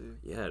good to see.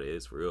 Yeah, it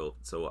is for real.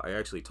 So I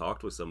actually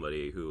talked with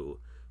somebody who,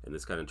 and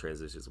this kind of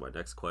transitions to my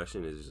next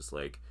question, is just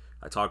like,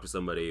 I talked to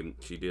somebody,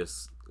 she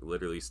just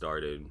literally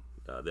started,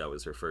 that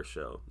was her first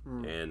show,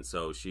 and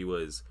so she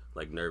was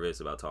like nervous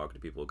about talking to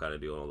people, kind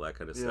of doing all that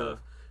kind of stuff,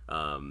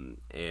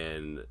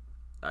 and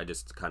I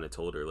just kind of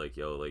told her like,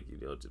 yo, like,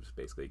 just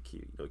basically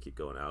keep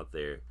going out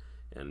there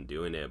and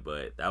doing it.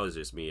 But that was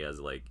just me as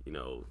like,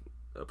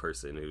 a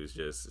person who's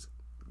just,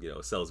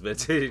 sells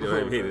vintage, you know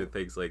what I mean, and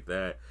things like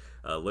that.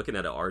 Looking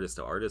at an artist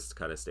to artist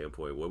kind of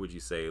standpoint, what would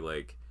you say,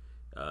 like,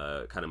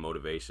 kind of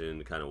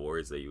motivation, kind of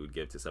words that you would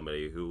give to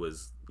somebody who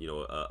was,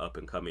 up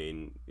and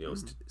coming,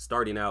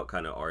 starting out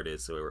kind of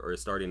artist, or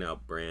starting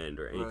out brand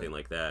or anything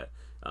like that,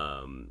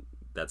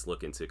 that's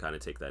looking to kind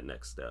of take that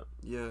next step?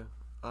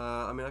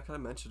 I mean, I kind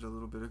of mentioned a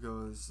little bit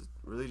ago, is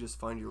really just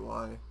find your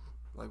why,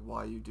 like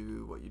why you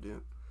do what you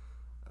do.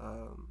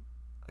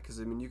 Because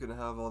I mean, you can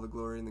have all the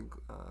glory and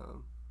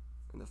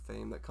the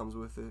fame that comes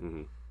with it,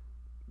 Mm-hmm.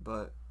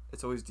 but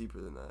it's always deeper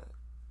than that.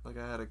 Like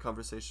I had a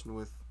conversation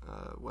with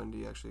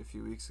Wendy actually a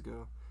few weeks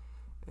ago,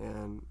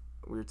 and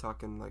we were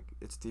talking like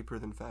it's deeper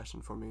than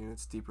fashion for me, and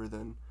it's deeper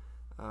than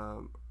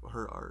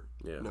her art.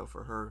 Yeah. You know,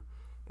 for her,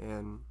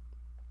 and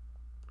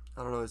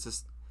I don't know.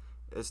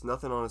 It's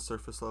nothing on a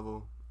surface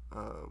level,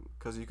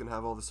 because you can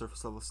have all the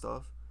surface level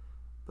stuff,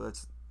 but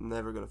it's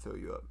never gonna fill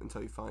you up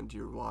until you find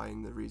your why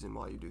and the reason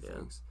why you do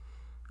things.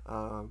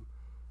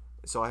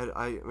 So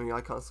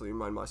I constantly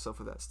remind myself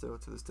of that still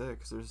to this day,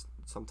 because there's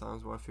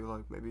sometimes where I feel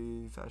like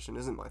maybe fashion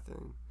isn't my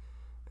thing,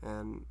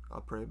 and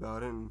I'll pray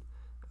about it and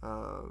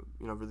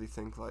really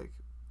think like,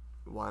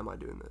 why am I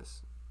doing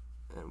this,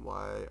 and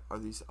why are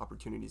these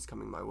opportunities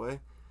coming my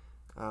way?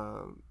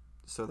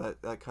 So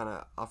that kind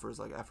of offers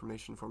like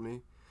affirmation for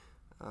me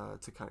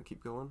to kind of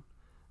keep going.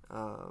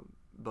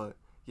 But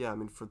yeah, I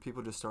mean, for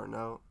people just starting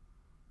out,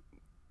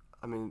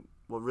 I mean,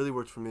 what really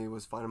worked for me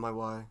was finding my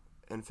why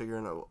and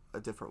figuring out a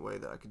different way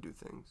that I could do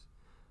things.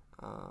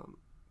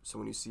 So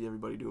when you see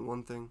everybody doing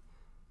one thing,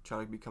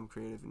 try to become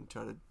creative and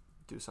try to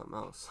do something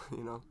else,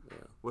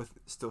 with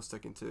still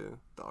sticking to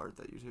the art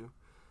that you do.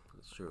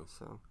 That's true.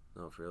 So.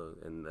 No, for real.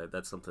 And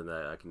that's something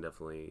that I can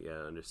definitely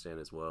understand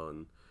as well.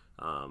 And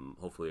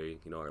hopefully,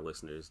 our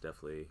listeners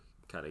definitely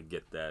kind of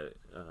get that,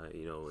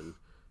 and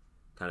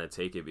kind of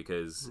take it,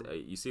 because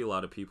you see a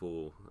lot of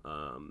people,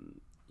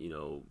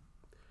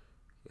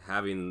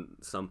 having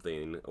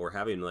something or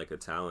having like a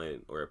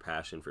talent or a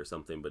passion for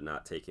something, but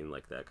not taking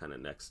like that kind of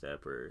next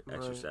step or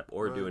extra step,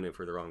 or doing it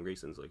for the wrong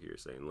reasons, like you were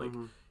saying. Like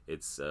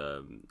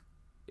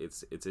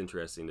it's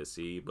interesting to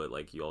see, but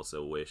like you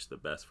also wish the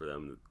best for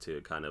them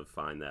to kind of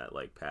find that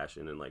like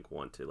passion and like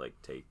want to like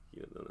take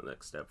the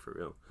next step for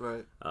real.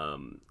 Right.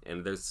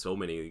 And there's so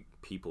many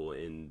people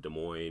in Des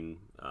Moines,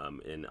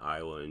 in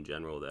Iowa in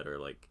general, that are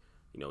like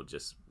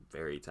just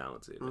very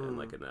talented, and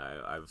like, and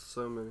I've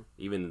so many,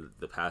 even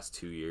the past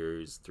 2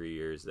 years, 3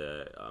 years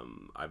that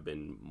I've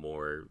been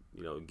more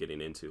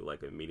getting into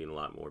like meeting a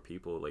lot more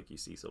people. Like you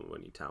see so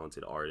many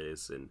talented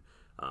artists and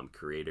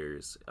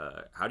creators.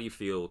 How do you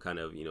feel kind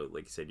of,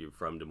 like you said, you're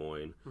from Des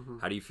Moines,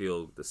 how do you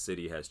feel the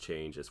city has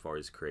changed as far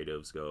as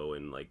creatives go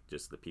and like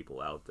just the people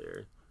out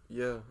there?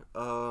 Yeah.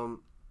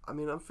 I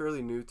mean, I'm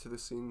fairly new to the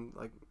scene,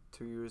 like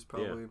 2 years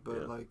probably,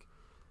 but like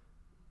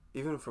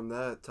even from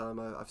that time,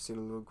 I've seen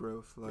a little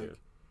growth, like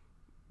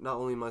not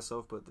only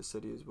myself, but the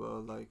city as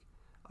well. Like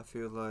I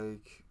feel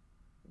like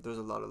there's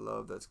a lot of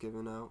love that's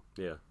given out.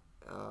 Yeah.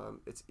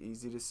 It's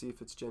easy to see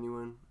if it's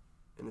genuine,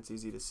 and it's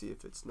easy to see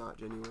if it's not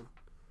genuine.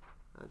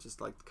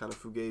 Just like kind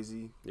of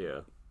fugazi.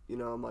 Yeah.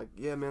 I'm like,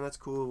 yeah, man, that's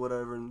cool,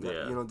 whatever, and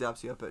that,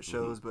 daps you up at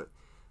shows, but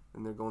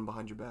and they're going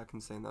behind your back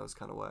and saying that was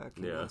kind of whack.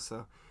 You know?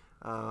 So,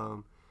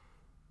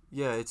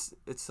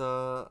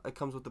 it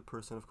comes with the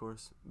person, of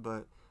course,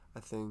 but I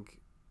think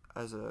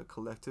as a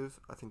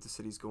collective, I think the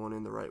city's going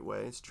in the right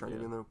way. It's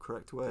trending in the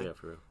correct way. Yeah,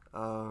 for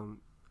real.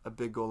 A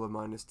big goal of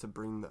mine is to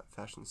bring that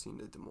fashion scene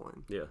to Des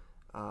Moines. Yeah.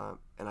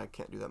 And I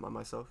can't do that by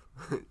myself,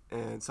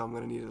 and so I'm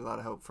gonna need a lot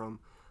of help from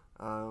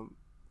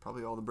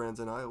probably all the brands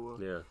in Iowa.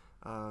 Yeah.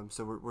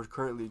 So we're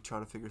currently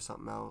trying to figure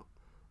something out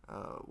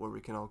where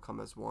we can all come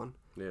as one.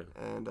 Yeah.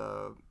 And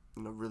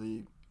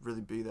really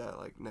be that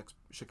like next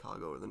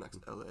Chicago or the next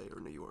LA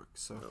or New York.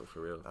 So. Oh,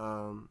 for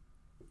real.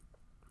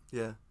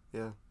 Yeah.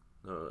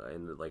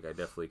 And like I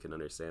definitely can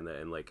understand that,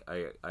 and like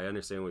I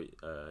understand what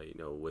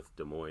with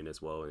Des Moines as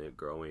well, and it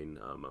growing.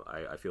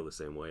 I feel the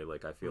same way.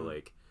 Like I feel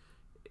like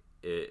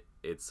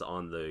it's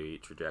on the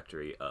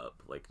trajectory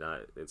up. Like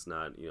it's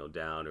not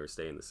down or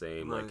staying the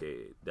same. Right. Like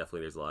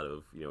definitely there's a lot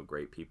of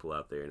great people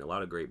out there and a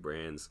lot of great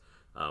brands.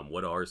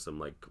 What are some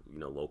like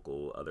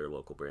other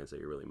local brands that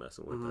you're really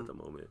messing with at the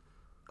moment?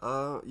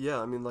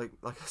 Yeah, I mean like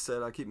I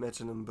said, I keep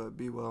mentioning him, but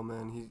Be Well,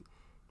 man,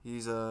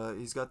 he's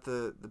got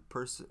the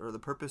person or the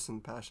purpose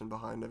and passion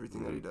behind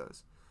everything that he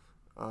does.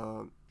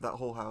 That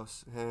whole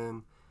house,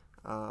 him,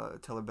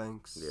 Teller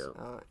Banks,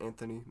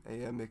 Anthony,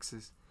 AM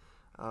Mixes.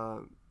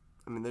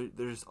 I mean,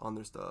 they're just on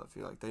their stuff.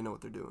 Like they know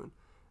what they're doing.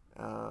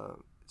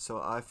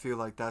 So I feel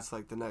like that's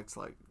like the next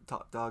like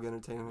Top Dog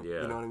Entertainment.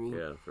 Yeah, you know what I mean?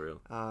 Yeah, for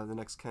real. The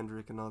next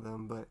Kendrick and all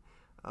them, but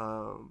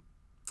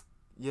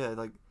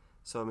like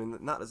so. I mean,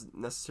 not as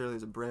necessarily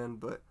as a brand,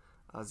 but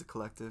as a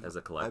collective. As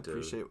a collective, I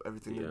appreciate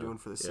everything they're doing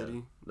for the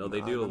city. No,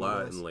 they do a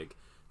lot, and like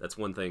that's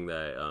one thing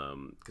that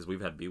because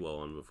we've had B-Well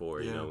on before.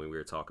 When we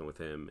were talking with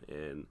him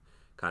and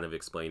kind of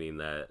explaining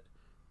that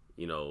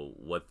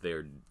what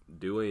they're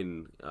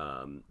doing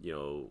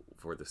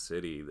for the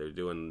city. They're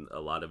doing a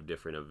lot of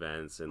different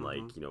events and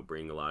like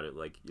bring a lot of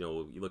like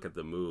you look at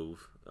the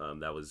Move,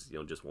 that was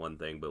just one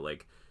thing, but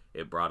like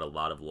it brought a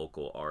lot of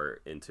local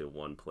art into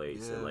one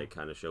place and like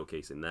kind of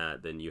showcasing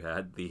that. Then you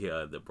had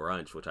the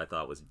brunch, which I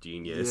thought was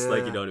genius.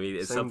 Like what I mean,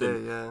 it's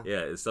something day,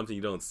 it's something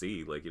you don't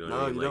see, like what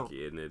I mean, like,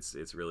 and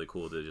it's really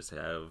cool to just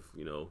have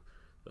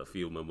a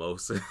few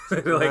mimosas,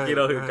 like, you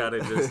know, kind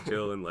of just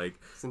chill and like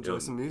just enjoy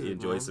some music.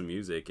 Enjoy some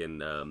music,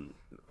 and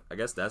I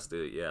guess that's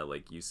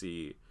like you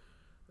see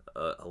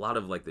a lot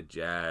of like the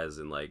jazz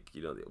and like,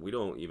 you know, we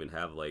don't even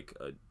have like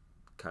a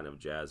kind of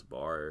jazz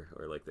bar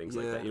or like things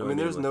like that. You know, I mean,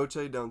 there's like,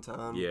 Noche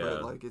downtown,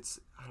 but like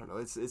I don't know,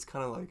 it's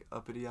kind of like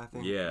uppity. I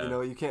think. Yeah. You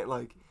know, you can't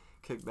like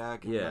kick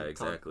back. And, like,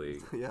 exactly.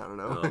 Yeah, I don't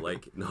know.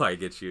 No, I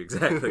get you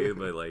exactly,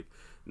 but like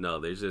no,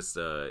 there's just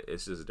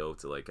it's just dope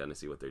to like kind of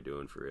see what they're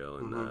doing for real.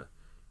 And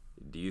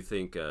do you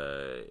think?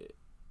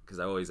 Because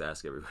I always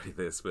ask everybody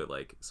this, but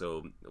like,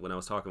 so when I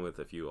was talking with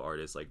a few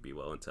artists like Be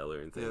Well and Teller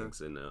and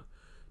things, and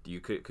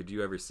could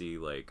you ever see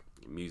like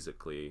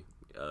musically,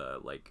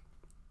 like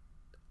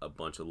a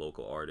bunch of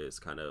local artists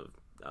kind of,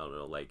 I don't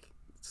know, like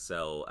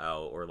sell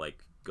out or like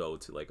go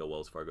to like a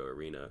Wells Fargo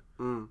arena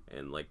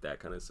and like that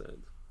kind of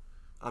sense?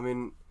 I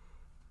mean,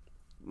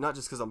 not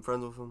just because I'm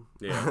friends with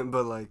them,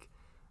 but like,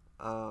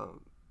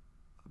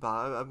 but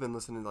I've been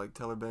listening to like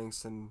Teller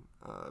Banks and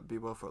Be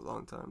Well for a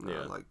long time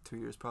now, like 2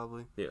 years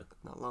probably. Yeah,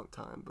 not a long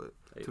time, but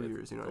 2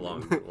 years. You know, what I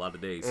mean? A lot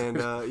of days. And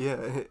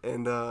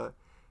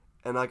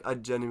and I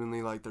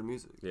genuinely like their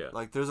music. Yeah,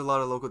 like there's a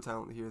lot of local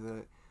talent here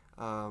that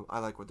I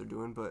like what they're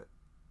doing, but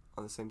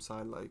on the same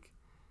side, like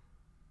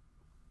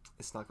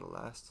it's not gonna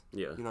last.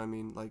 Yeah, you know what I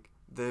mean? Like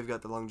they've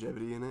got the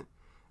longevity in it,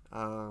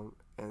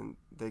 and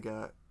they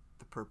got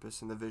the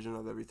purpose and the vision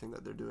of everything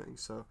that they're doing.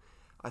 So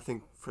I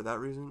think for that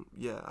reason,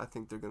 I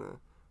think they're gonna.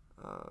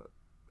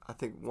 I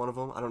think one of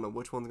them, I don't know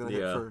which one's gonna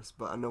hit first,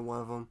 but I know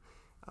one of them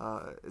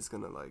is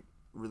gonna like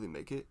really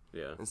make it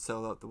and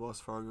sell out the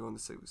Wells Fargo and the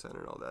Civic Center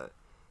and all that.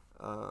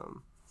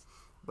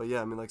 But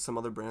I mean, like some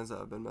other brands that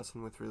I've been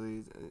messing with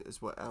really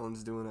is what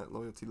Alan's doing at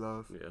Loyalty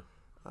Love.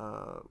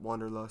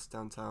 Wanderlust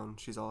downtown,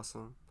 she's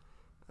awesome.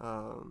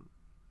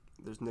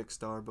 There's Nick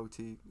Star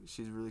Boutique,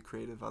 she's really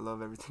creative. I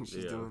love everything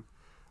she's doing.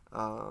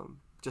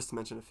 Just to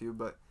mention a few,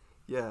 but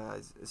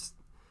it's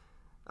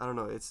I don't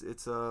know, it's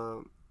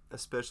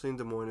especially in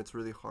Des Moines, it's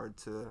really hard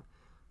to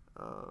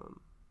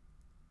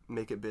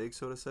make it big,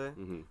 so to say,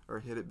 or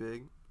hit it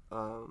big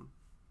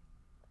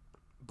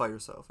by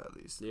yourself at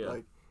least. Yeah,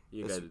 like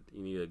you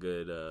need a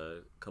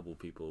good couple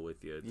people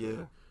with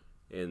you.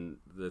 And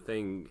the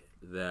thing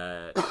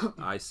that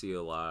I see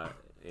a lot,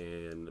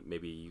 and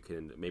maybe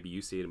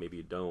you see it, and maybe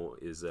you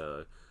don't, is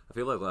I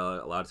feel like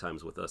a lot of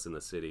times with us in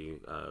the city,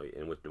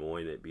 and with Des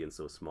Moines it being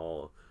so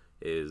small,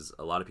 is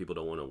a lot of people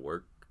don't want to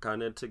work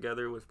kind of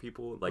together with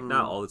people, like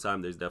not all the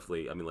time. There's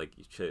definitely, I mean, like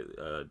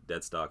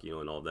Deadstock, you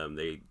know, and all them,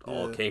 they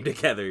all came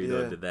together, you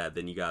know, and did that.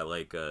 Then you got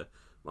like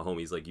my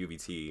homies like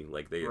UVT,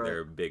 like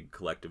they're a big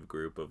collective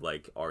group of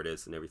like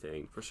artists and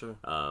everything, for sure.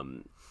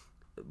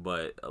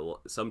 But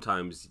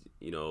sometimes,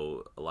 you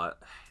know,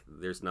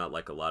 there's not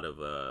like a lot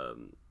of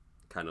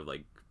kind of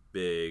like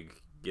big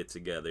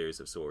get-togethers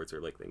of sorts or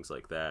like things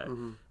like that.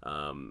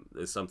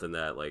 It's something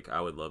that like I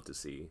would love to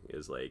see,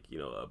 is like, you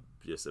know,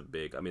 just a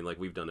big, I mean, like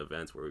we've done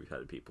events where we've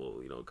had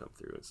people, you know, come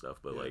through and stuff,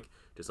 but like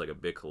just like a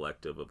big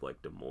collective of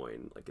like Des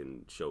Moines, like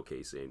in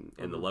showcasing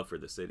and the love for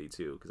the city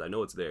too, because I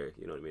know it's there,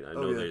 you know what I mean? I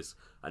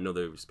know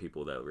there's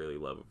people that really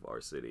love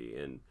our city,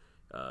 and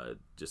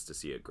just to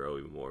see it grow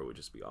even more would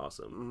just be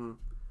awesome.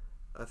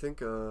 I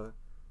think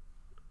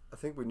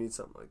we need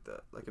something like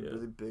that, like a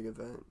really big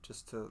event,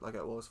 just to like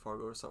at Wells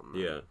Fargo or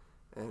something. Right?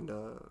 And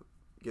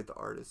get the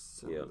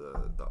artists and the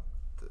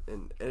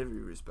in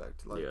every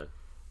respect, like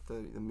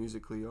the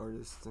musically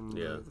artists and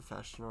the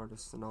fashion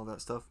artists and all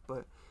that stuff.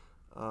 But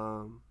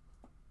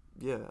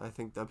I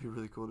think that'd be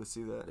really cool to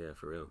see that. Yeah,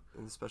 for real.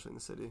 And especially in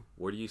the city.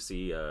 Where do you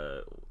see,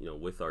 you know,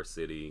 with our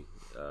city,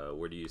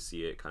 where do you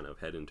see it kind of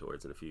heading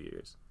towards in a few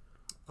years?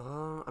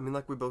 I mean,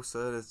 like we both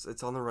said,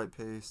 it's on the right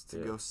pace to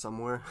go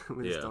somewhere.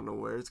 We just don't know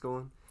where it's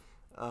going.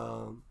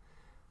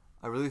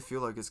 I really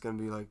feel like it's gonna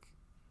be like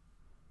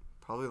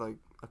probably like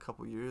a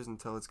couple years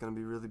until it's gonna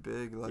be really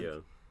big,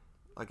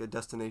 like a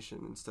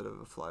destination instead of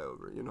a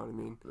flyover. You know what I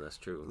mean? That's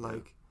true.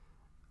 Like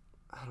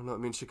I don't know. I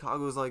mean,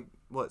 Chicago's like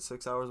what,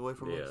 6 hours away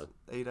from us?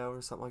 8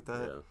 hours, something like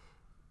that. Yeah.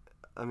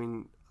 I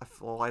mean,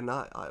 why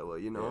not Iowa?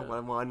 You know,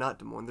 why not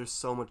Des Moines? There's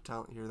so much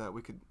talent here that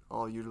we could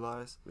all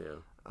utilize.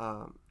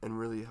 And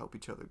really help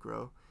each other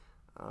grow.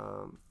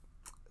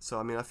 So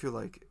I mean, I feel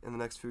like in the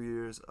next few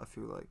years, I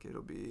feel like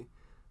it'll be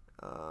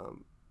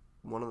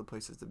one of the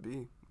places to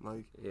be.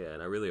 Like, yeah,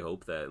 and I really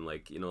hope that. And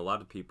like, you know, a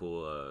lot of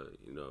people,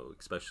 you know,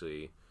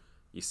 especially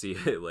you see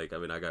it, like, I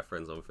mean, I got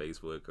friends on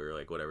Facebook or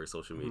like whatever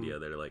social media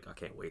that are like, I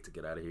can't wait to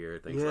get out of here,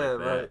 things like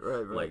that.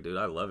 Right. Like, dude,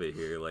 I love it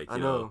here. Like, you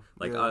know,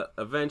 like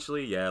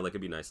eventually, like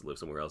it'd be nice to live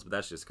somewhere else, but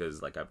that's just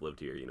because like I've lived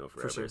here, you know,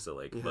 forever. For sure. So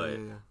like,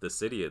 the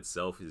city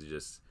itself is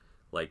just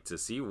like, to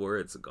see where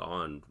it's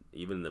gone,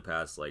 even in the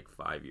past like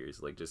 5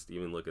 years, like just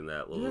even looking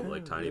at that little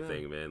like tiny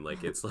thing, man,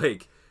 like it's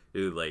like,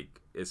 dude,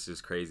 like it's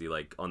just crazy,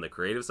 like on the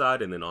creative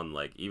side, and then on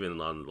like even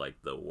on like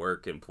the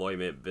work,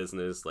 employment,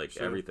 business, like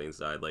everything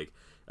side, like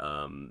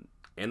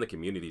and the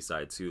community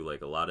side too,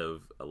 like a lot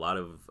of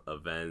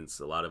events,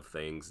 a lot of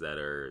things that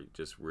are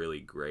just really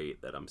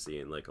great that I'm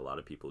seeing like a lot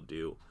of people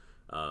do,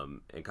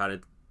 and kind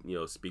of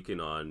speaking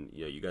on,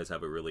 you guys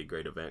have a really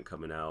great event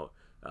coming out.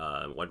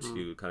 Why don't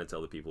you kind of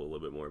tell the people a little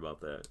bit more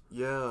about that?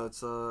 Yeah,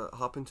 it's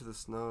Hop Into the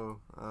Snow.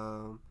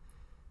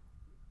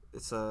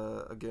 It's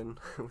again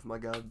with my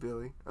guy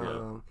Billy.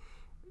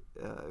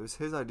 It was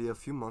his idea a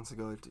few months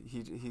ago.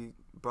 He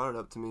brought it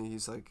up to me.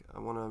 He's like, I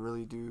want to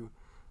really do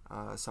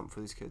something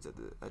for these kids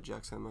at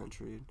Jackson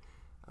Elementary.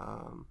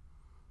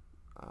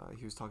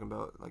 He was talking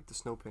about like the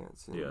snow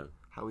pants and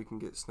how we can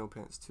get snow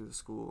pants to the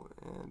school,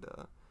 and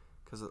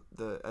because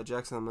at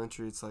Jackson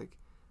Elementary, it's like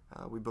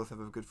we both have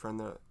a good friend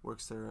that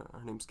works there.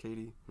 Her name's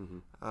Katie.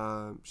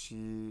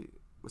 She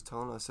was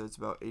telling us that it's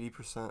about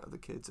 80% of the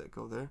kids that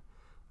go there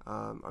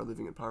are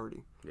living in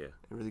poverty. And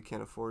really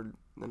can't afford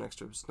an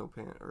extra snow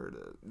pant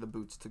or the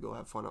boots to go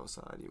have fun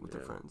outside with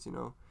their friends,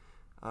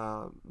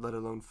 let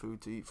alone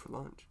food to eat for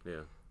lunch.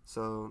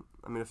 So,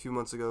 I mean, a few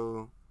months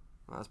ago,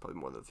 well, that's probably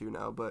more than a few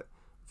now, but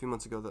a few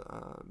months ago,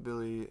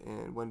 Billy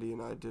and Wendy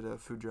and I did a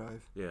food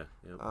drive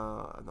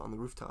on the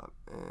rooftop,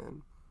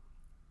 and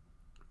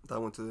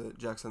that went to the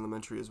Jackson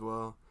Elementary as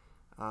well.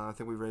 I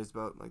think we raised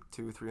about like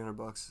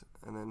 $200-300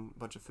 and then a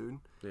bunch of food.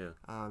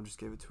 Just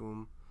gave it to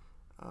them.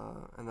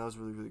 And that was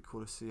really, really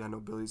cool to see. I know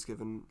Billy's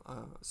given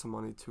some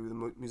money to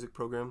the music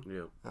program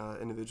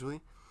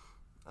individually.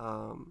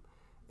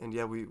 And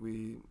yeah, we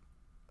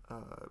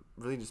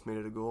really just made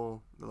it a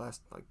goal the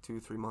last like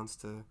 2-3 months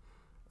to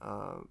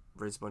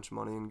raise a bunch of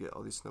money and get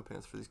all these snow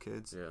pants for these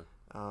kids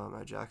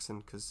at Jackson,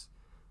 because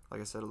like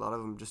I said, a lot of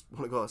them just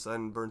want to go outside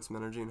and burn some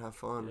energy and have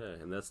fun.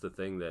 Yeah, and that's the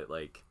thing that,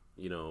 like,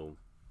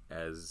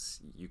 as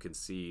you can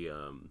see,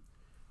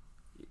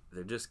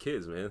 they're just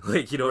kids, man.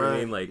 Like, you know what I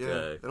mean? Like,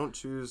 they don't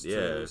choose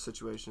the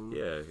situation.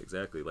 Yeah,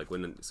 exactly. Like,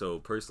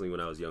 personally, when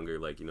I was younger,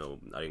 like,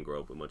 I didn't grow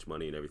up with much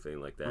money and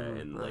everything like that.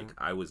 And, like,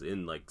 I was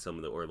in, like,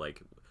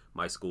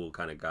 my school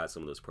kind of got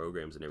some of those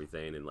programs and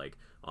everything. And, like,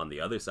 on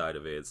the other side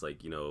of it, it's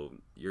like,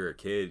 you're a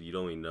kid. You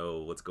don't even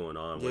know what's going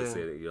on.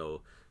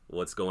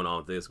 What's going on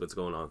with this, what's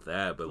going on with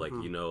that. But, like,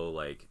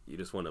 like, you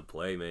just want to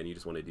play, man. You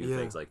just want to do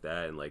things like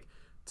that. And, like,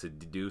 to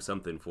do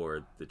something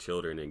for the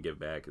children and give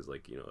back is,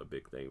 like, a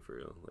big thing for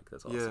you. Like,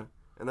 that's awesome. Yeah,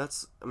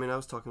 and I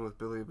was talking with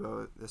Billy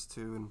about this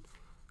too, and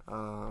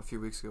a few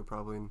weeks ago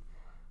probably, and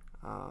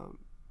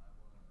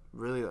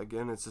really,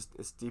 again,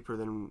 it's deeper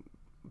than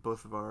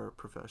both of our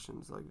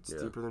professions. Like, it's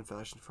deeper than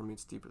fashion for me,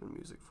 it's deeper than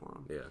music for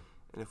him.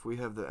 And if we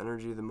have the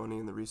energy, the money,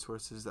 and the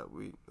resources that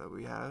we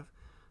have,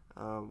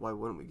 why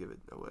wouldn't we give it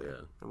away?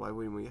 And why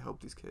wouldn't we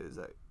help these kids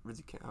that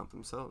really can't help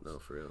themselves? No,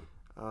 for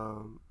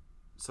real.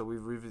 So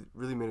we've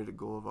really made it a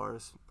goal of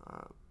ours.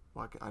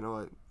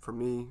 For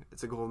me,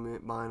 it's a goal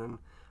of mine, and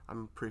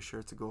I'm pretty sure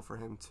it's a goal for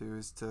him too,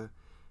 is to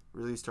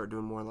really start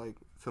doing more like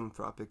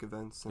philanthropic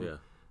events. And,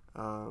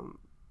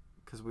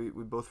 because we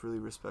both really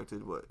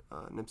respected what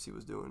Nipsey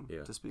was doing.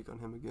 To speak on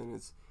him again,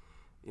 it's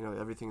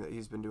everything that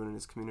he's been doing in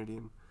his community,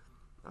 and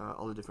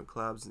all the different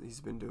collabs that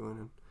he's been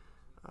doing,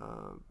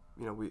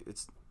 and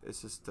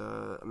it's just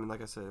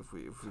like I said, if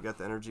we got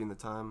the energy and the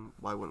time,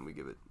 why wouldn't we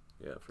give it?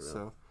 Yeah, for real.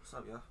 So what's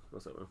up, yeah?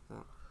 What's up, man? Yeah.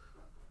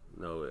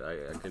 No,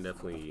 I can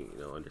definitely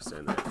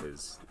understand that,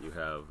 because you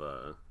have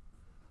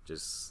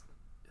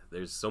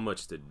there's so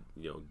much to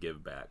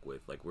give back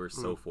with. Like, we're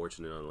so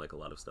fortunate on like a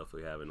lot of stuff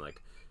we have, and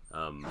like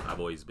I've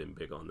always been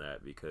big on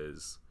that,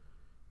 because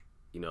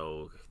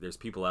there's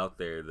people out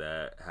there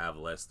that have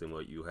less than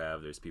what you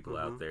have. There's people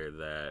out there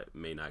that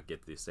may not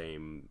get the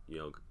same,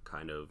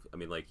 kind of,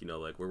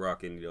 like we're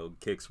rocking,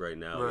 kicks right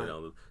now.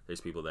 Right.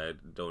 There's people that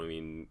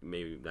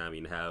maybe not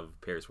even have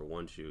pairs for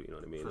one shoe, you know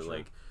what I mean? And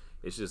like,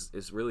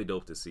 it's really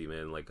dope to see,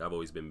 man. Like, I've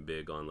always been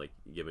big on like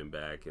giving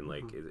back, and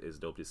like it's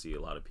dope to see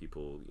a lot of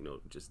people,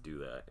 just do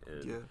that.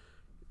 And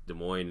Des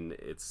Moines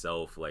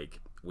itself, like,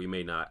 we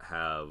may not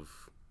have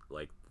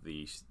like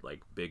the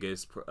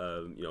biggest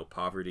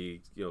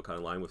poverty kind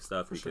of line with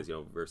stuff, because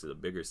versus a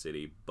bigger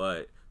city,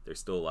 but there's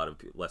still a lot of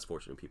less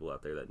fortunate people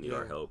out there that need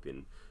our help,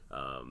 and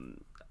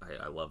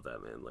I love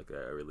that, man. Like,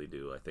 I really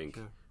do. I think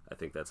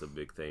that's a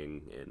big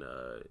thing, and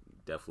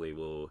definitely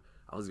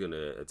I was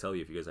gonna tell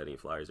you if you guys had any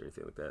flyers or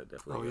anything like that.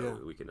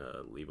 Definitely, we can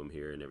leave them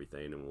here and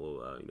everything, and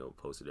we'll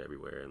post it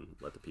everywhere and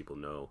let the people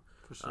know.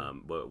 For sure.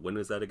 But when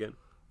is that again?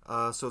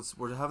 So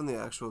we're having the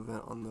actual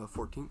event on the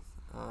 14th.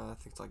 I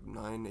think it's like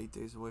 8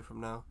 days away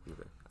from now.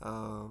 Okay.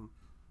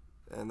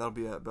 And that'll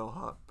be at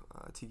Bellhop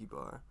Tiki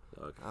Bar.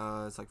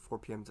 Okay. It's like 4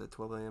 p.m. to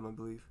 12 a.m. I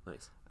believe.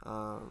 Nice.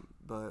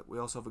 But we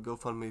also have a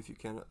GoFundMe if you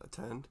can't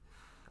attend.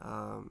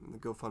 The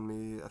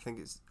GoFundMe, I think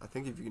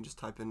if you can just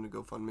type in the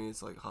GoFundMe,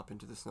 it's like Hop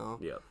Into the Snow.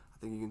 Yeah.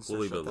 I think you can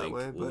search that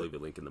way. We'll leave a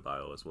link in the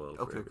bio as well.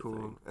 Okay,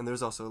 cool. And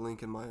there's also a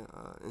link in my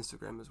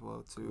Instagram as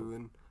well too,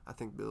 and I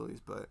think Billy's.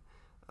 But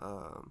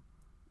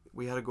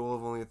we had a goal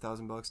of only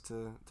 $1,000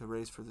 to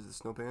raise for the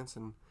snow pants,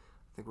 and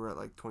I think we're at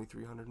like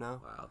 2,300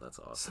 now. Wow, that's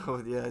awesome.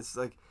 So yeah, it's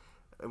like,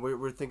 and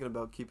we're thinking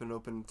about keeping it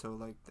open until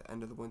like the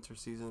end of the winter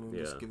season, and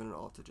just giving it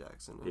all to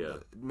Jackson.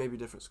 And, maybe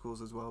different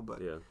schools as well,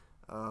 but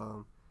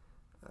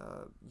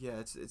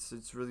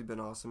it's really been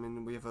awesome. I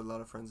mean, we have a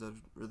lot of friends that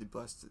have really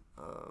blessed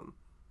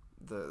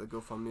the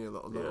GoFundMe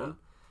alone.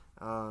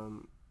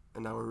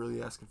 and now we're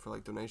really asking for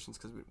like donations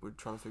because we're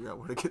trying to figure out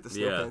where to get the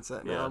snow pants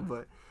at now.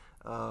 But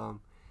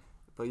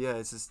yeah,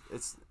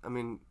 it's I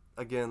mean,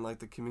 again, like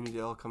the community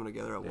all coming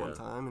together at one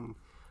time,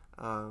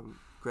 and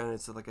granted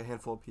it's like a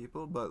handful of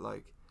people, but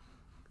like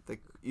they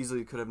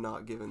easily could have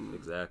not given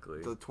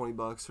exactly the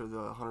 $20 or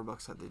the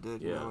 $100 that they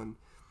did, you know,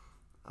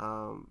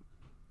 and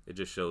it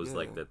just shows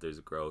like that there's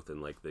growth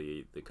and like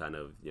the kind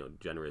of, you know,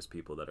 generous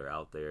people that are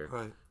out there,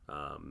 right?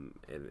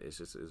 And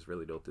it's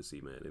really dope to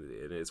see, man,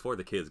 and it's for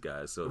the kids,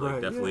 guys. So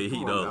like definitely,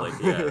 you know, now.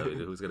 like I mean,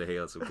 who's gonna hate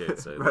on some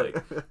kids? So, right.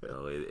 Like, you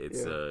know,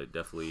 it's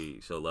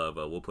definitely show love.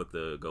 We'll put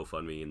the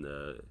GoFundMe in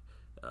the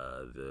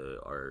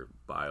our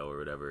bio or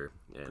whatever,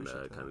 and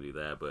kind of do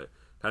that, but.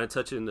 Kind of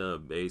touching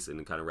base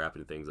and kind of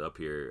wrapping things up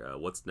here.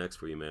 What's next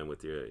for you, man?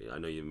 With your, I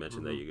know you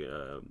mentioned that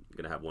you're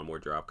gonna have one more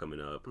drop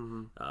coming up,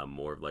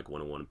 more of like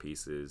one-on-one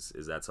pieces.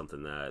 Is that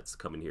something that's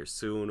coming here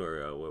soon,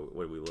 or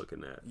what are we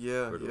looking at?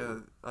 Yeah.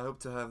 I hope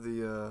to have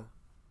the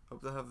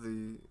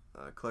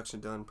collection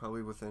done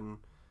probably within.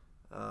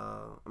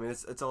 I mean,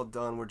 it's all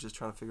done. We're just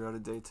trying to figure out a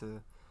day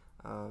to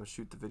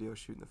shoot the video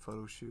shoot and the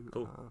photo shoot.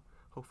 Cool.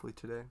 Hopefully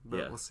today,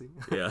 but we'll see.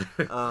 Yeah.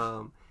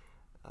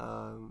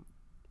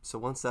 So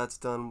once that's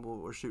done,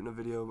 we're shooting a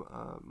video.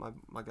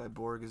 My guy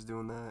Borg is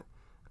doing that,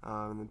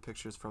 and then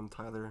pictures from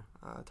Tyler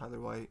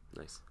White.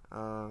 Nice.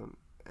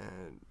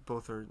 And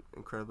both are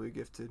incredibly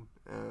gifted.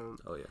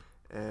 Oh yeah.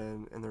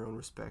 And in their own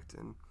respect.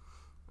 And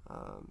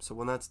so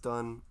when that's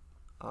done,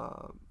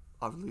 I'll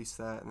release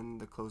that, and then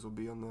the clothes will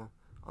be on the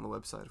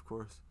website, of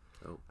course.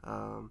 Oh.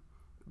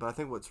 But I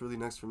think what's really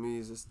next for me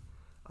is just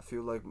I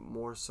feel like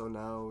more so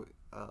now,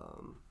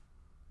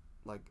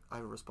 like I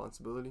have a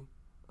responsibility.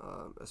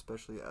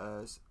 Especially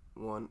as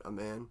one, a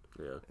man,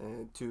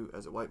 and two,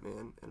 as a white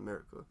man in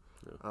America,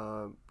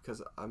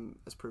 because I'm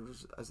as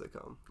privileged as they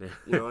come. You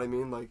know what I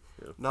mean? Like,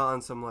 not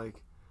on some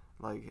like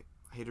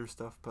hater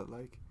stuff, but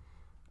like,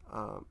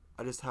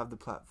 I just have the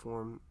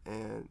platform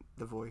and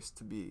the voice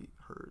to be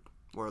heard,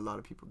 where a lot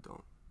of people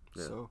don't.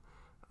 Yeah. So,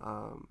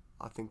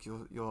 I think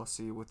you'll all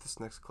see with this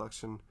next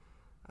collection,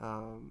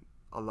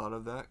 a lot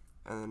of that,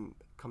 and then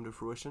come to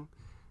fruition,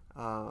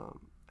 and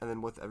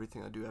then with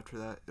everything I do after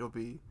that, it'll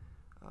be.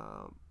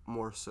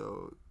 More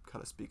so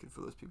kind of speaking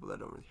for those people that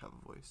don't really have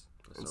a voice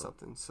in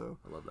something. So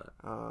I love that.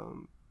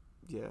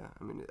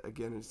 I mean,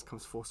 again, it just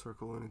comes full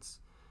circle, and it's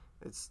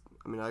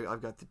I mean,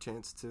 I've got the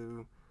chance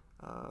to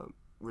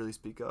really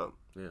speak up,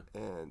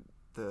 and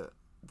the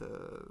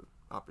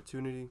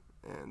opportunity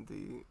and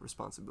the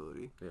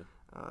responsibility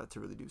to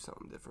really do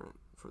something different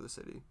for the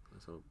city.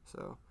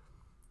 So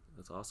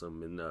that's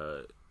awesome. And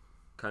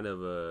kind of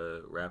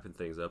wrapping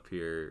things up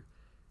here,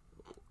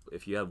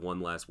 if you have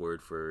one last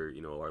word for,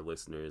 you know, our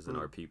listeners and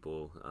our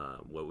people,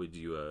 what would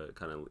you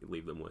kind of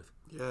leave them with?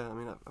 Yeah, I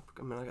mean,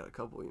 I got a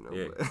couple, you know.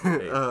 Yeah.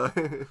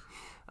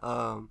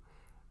 But,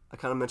 I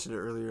kind of mentioned it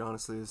earlier.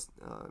 Honestly, is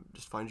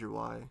just find your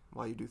why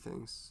you do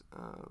things,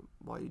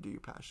 why you do your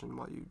passion,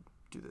 why you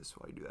do this,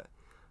 why you do that.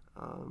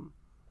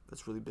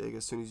 That's really big.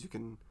 As soon as you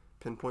can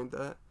pinpoint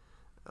that,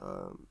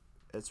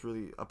 it's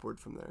really upward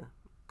from there.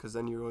 Because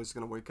then you're always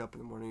gonna wake up in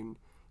the morning and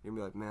you're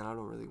gonna be like, man, I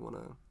don't really want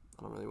to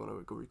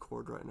go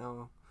record right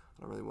now.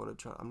 I don't really want to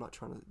try. I'm not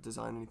trying to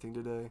design anything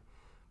today.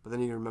 But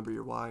then you remember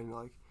your why and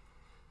you're like,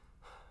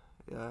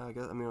 yeah, I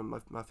guess. I mean,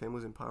 my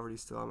family's in poverty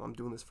still. I'm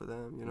doing this for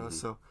them, you know.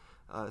 So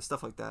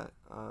stuff like that.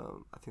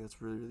 I think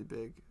that's really, really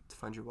big to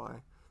find your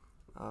why.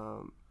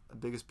 The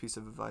biggest piece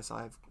of advice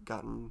I've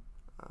gotten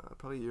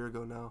probably a year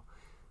ago now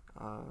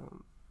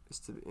is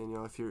to, you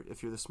know, if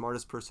you're the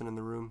smartest person in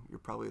the room, you're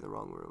probably in the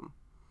wrong room.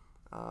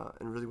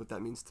 And really, what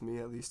that means to me,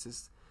 at least,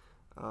 is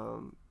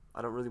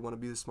I don't really want to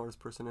be the smartest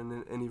person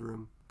in any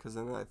room, because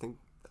then I think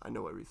I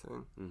know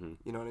everything. Mm-hmm.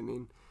 You know what I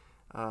mean?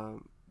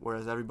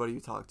 Whereas everybody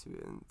you talk to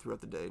and throughout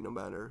the day, no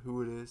matter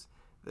who it is,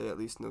 they at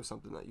least know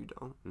something that you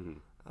don't. Mm-hmm.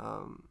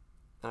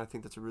 And I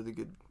think that's a really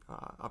good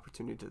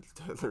opportunity to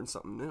learn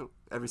something new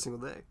every single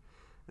day.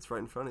 It's right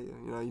in front of you.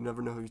 You know, you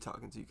never know who you're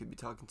talking to. You could be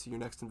talking to your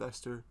next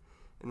investor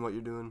in what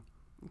you're doing.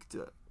 You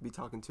could be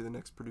talking to the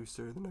next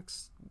producer, the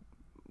next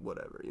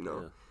whatever, you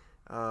know.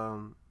 Yeah.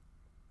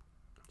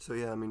 So,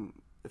 yeah, I mean,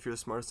 if you're the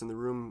smartest in the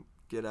room,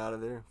 get out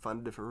of there,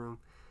 find a different room,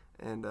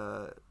 and,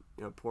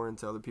 you know, pour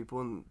into other people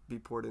and be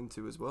poured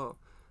into as well,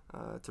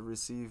 to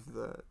receive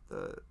the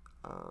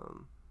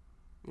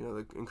you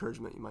know, the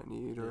encouragement you might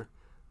need, or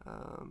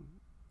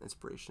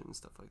inspiration and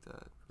stuff like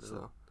that. Yeah.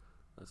 So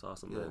that's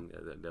awesome, man.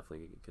 I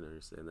definitely can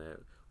understand that.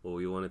 Well,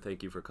 we want to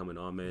thank you for coming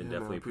on, man.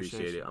 Definitely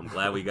appreciate it. I'm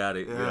glad we got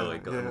it. You know,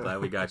 like, I'm glad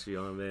we got you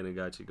on, man, and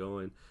got you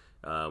going.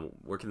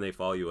 Where can they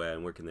follow you at,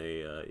 and where can they,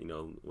 you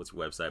know, what's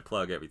your website?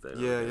 Plug everything.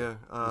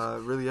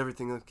 Really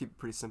everything. I'll keep it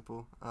pretty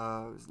simple.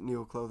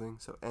 Neal Clothing,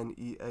 so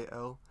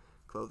NEAL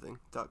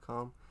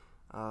clothing.com.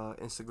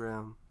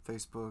 Instagram,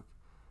 Facebook,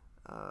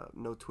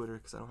 no Twitter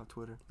because I don't have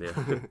Twitter. Yeah.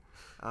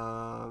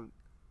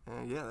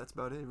 And yeah, that's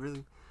about it,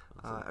 really.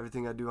 Awesome.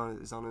 Everything I do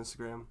is on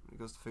Instagram. It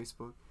goes to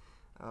Facebook.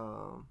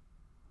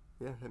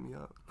 Yeah, hit me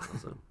up.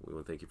 Awesome. We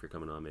want to thank you for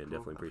coming on, man. Cool.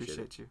 Definitely appreciate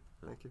it. You.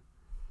 Thank you.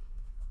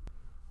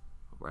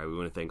 Right, we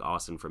want to thank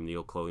Austin from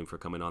Neil Clothing for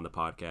coming on the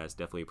podcast.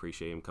 Definitely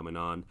appreciate him coming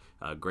on.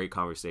 Great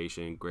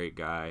conversation, great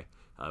guy,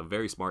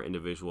 very smart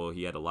individual.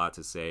 He had a lot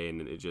to say,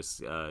 and it just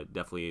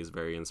definitely is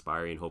very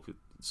inspiring. Hope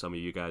some of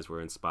you guys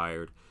were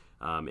inspired.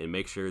 And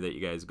make sure that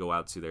you guys go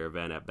out to their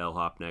event at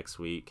Bellhop next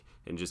week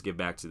and just give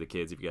back to the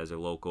kids if you guys are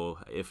local.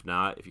 If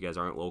not, if you guys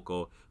aren't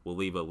local, we'll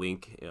leave a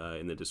link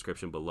in the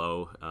description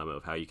below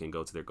of how you can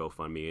go to their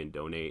GoFundMe and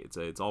donate.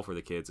 It's all for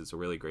the kids. It's a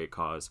really great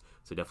cause,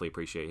 so definitely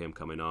appreciate him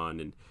coming on.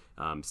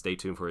 And stay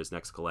tuned for his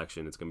next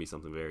collection. It's going to be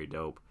something very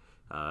dope.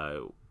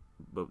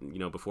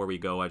 But before we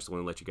go, I just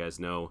want to let you guys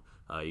know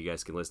you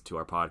guys can listen to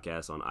our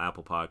podcast on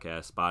Apple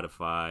Podcasts,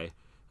 Spotify,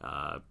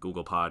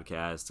 Google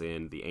Podcasts,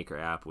 and the Anchor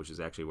app, which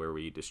is actually where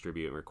we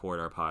distribute and record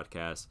our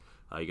podcasts.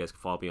 You guys can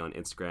follow me on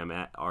Instagram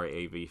at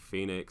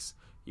RAVPhoenix.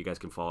 You guys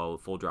can follow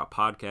Full Drop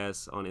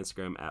Podcasts on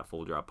Instagram at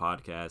Full Drop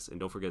Podcasts. And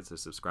don't forget to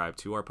subscribe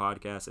to our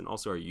podcast and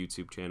also our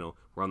YouTube channel.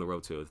 We're on the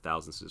road to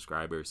 1,000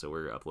 subscribers, so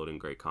we're uploading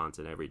great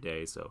content every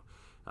day. So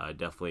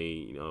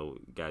definitely,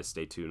 guys,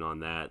 stay tuned on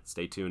that.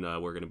 Stay tuned.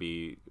 We're going to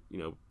be,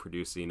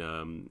 producing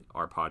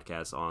our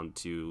podcast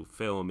onto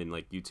film and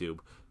YouTube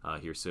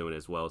here soon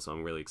as well. So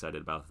I'm really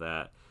excited about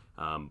that.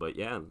 But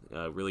yeah,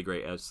 really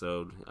great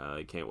episode.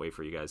 I can't wait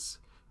for you guys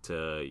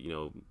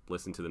to,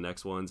 listen to the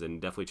next ones, and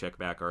definitely check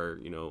back our,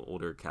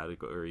 older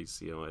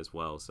categories, as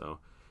well. So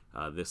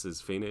this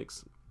is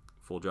Phoenix,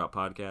 Full Drop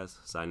Podcast,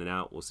 signing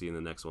out. We'll see you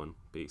in the next one.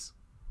 Peace.